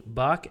me,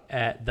 Buck,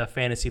 at the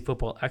Fantasy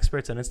Football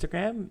Experts on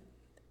Instagram.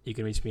 You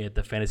can reach me at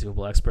the Fantasy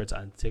Football Experts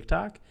on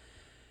TikTok.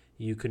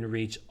 You can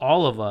reach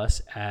all of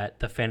us at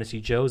the Fantasy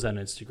Joes on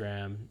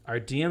Instagram. Our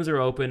DMs are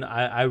open.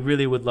 I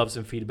really would love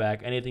some feedback.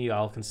 Anything you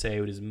all can say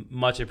is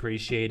much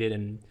appreciated.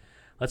 And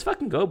let's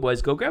fucking go,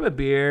 boys. Go grab a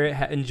beer.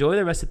 Enjoy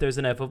the rest of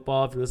Thursday Night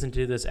Football. If you're listening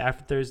to this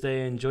after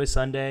Thursday, enjoy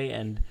Sunday.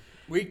 And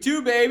Week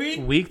 2, baby.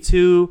 week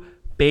 2,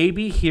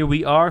 baby, here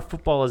we are.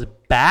 Football is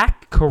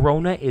back.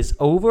 Corona is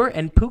over.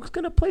 And Pook's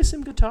going to play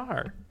some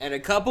guitar. And a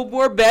couple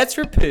more bets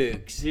for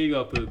Pooks. Here you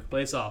go, Pook.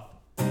 Play us off.